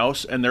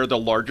in-house, and they're the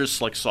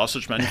largest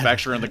sausage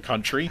manufacturer in the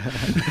country.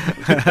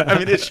 I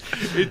mean,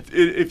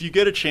 if you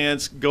get a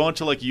chance, go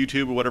onto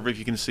YouTube or whatever, if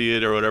you can see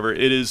it or whatever.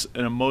 It is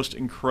a most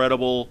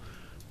incredible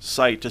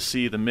sight to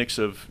see the mix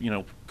of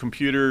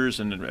computers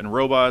and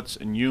robots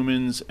and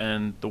humans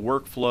and the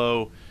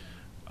workflow.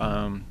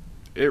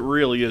 It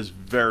really is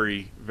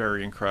very,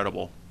 very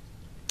incredible.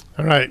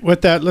 All right,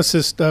 with that, let's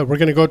just we're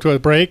going to go to a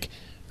break.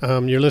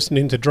 You're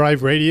listening to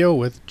Drive Radio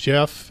with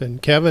Jeff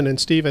and Kevin and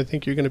Steve. I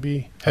think you're going to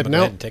be heading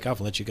out. And take off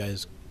and let you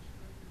guys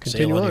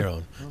continue sail on your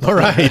own. All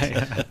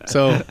right.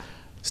 So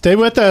stay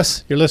with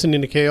us. You're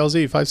listening to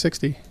KLZ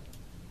 560.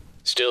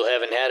 Still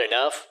haven't had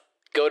enough?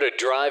 Go to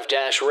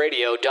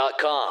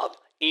drive-radio.com.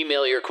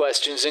 Email your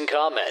questions and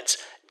comments.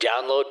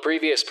 Download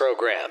previous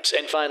programs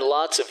and find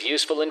lots of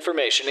useful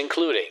information,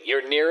 including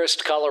your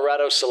nearest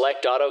Colorado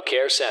Select Auto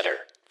Care Center.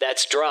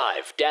 That's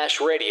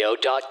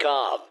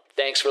drive-radio.com.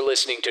 Thanks for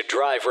listening to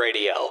Drive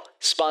Radio,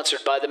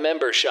 sponsored by the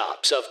member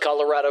shops of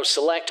Colorado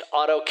Select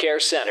Auto Care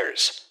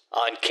Centers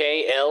on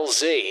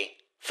KLZ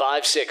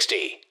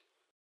 560.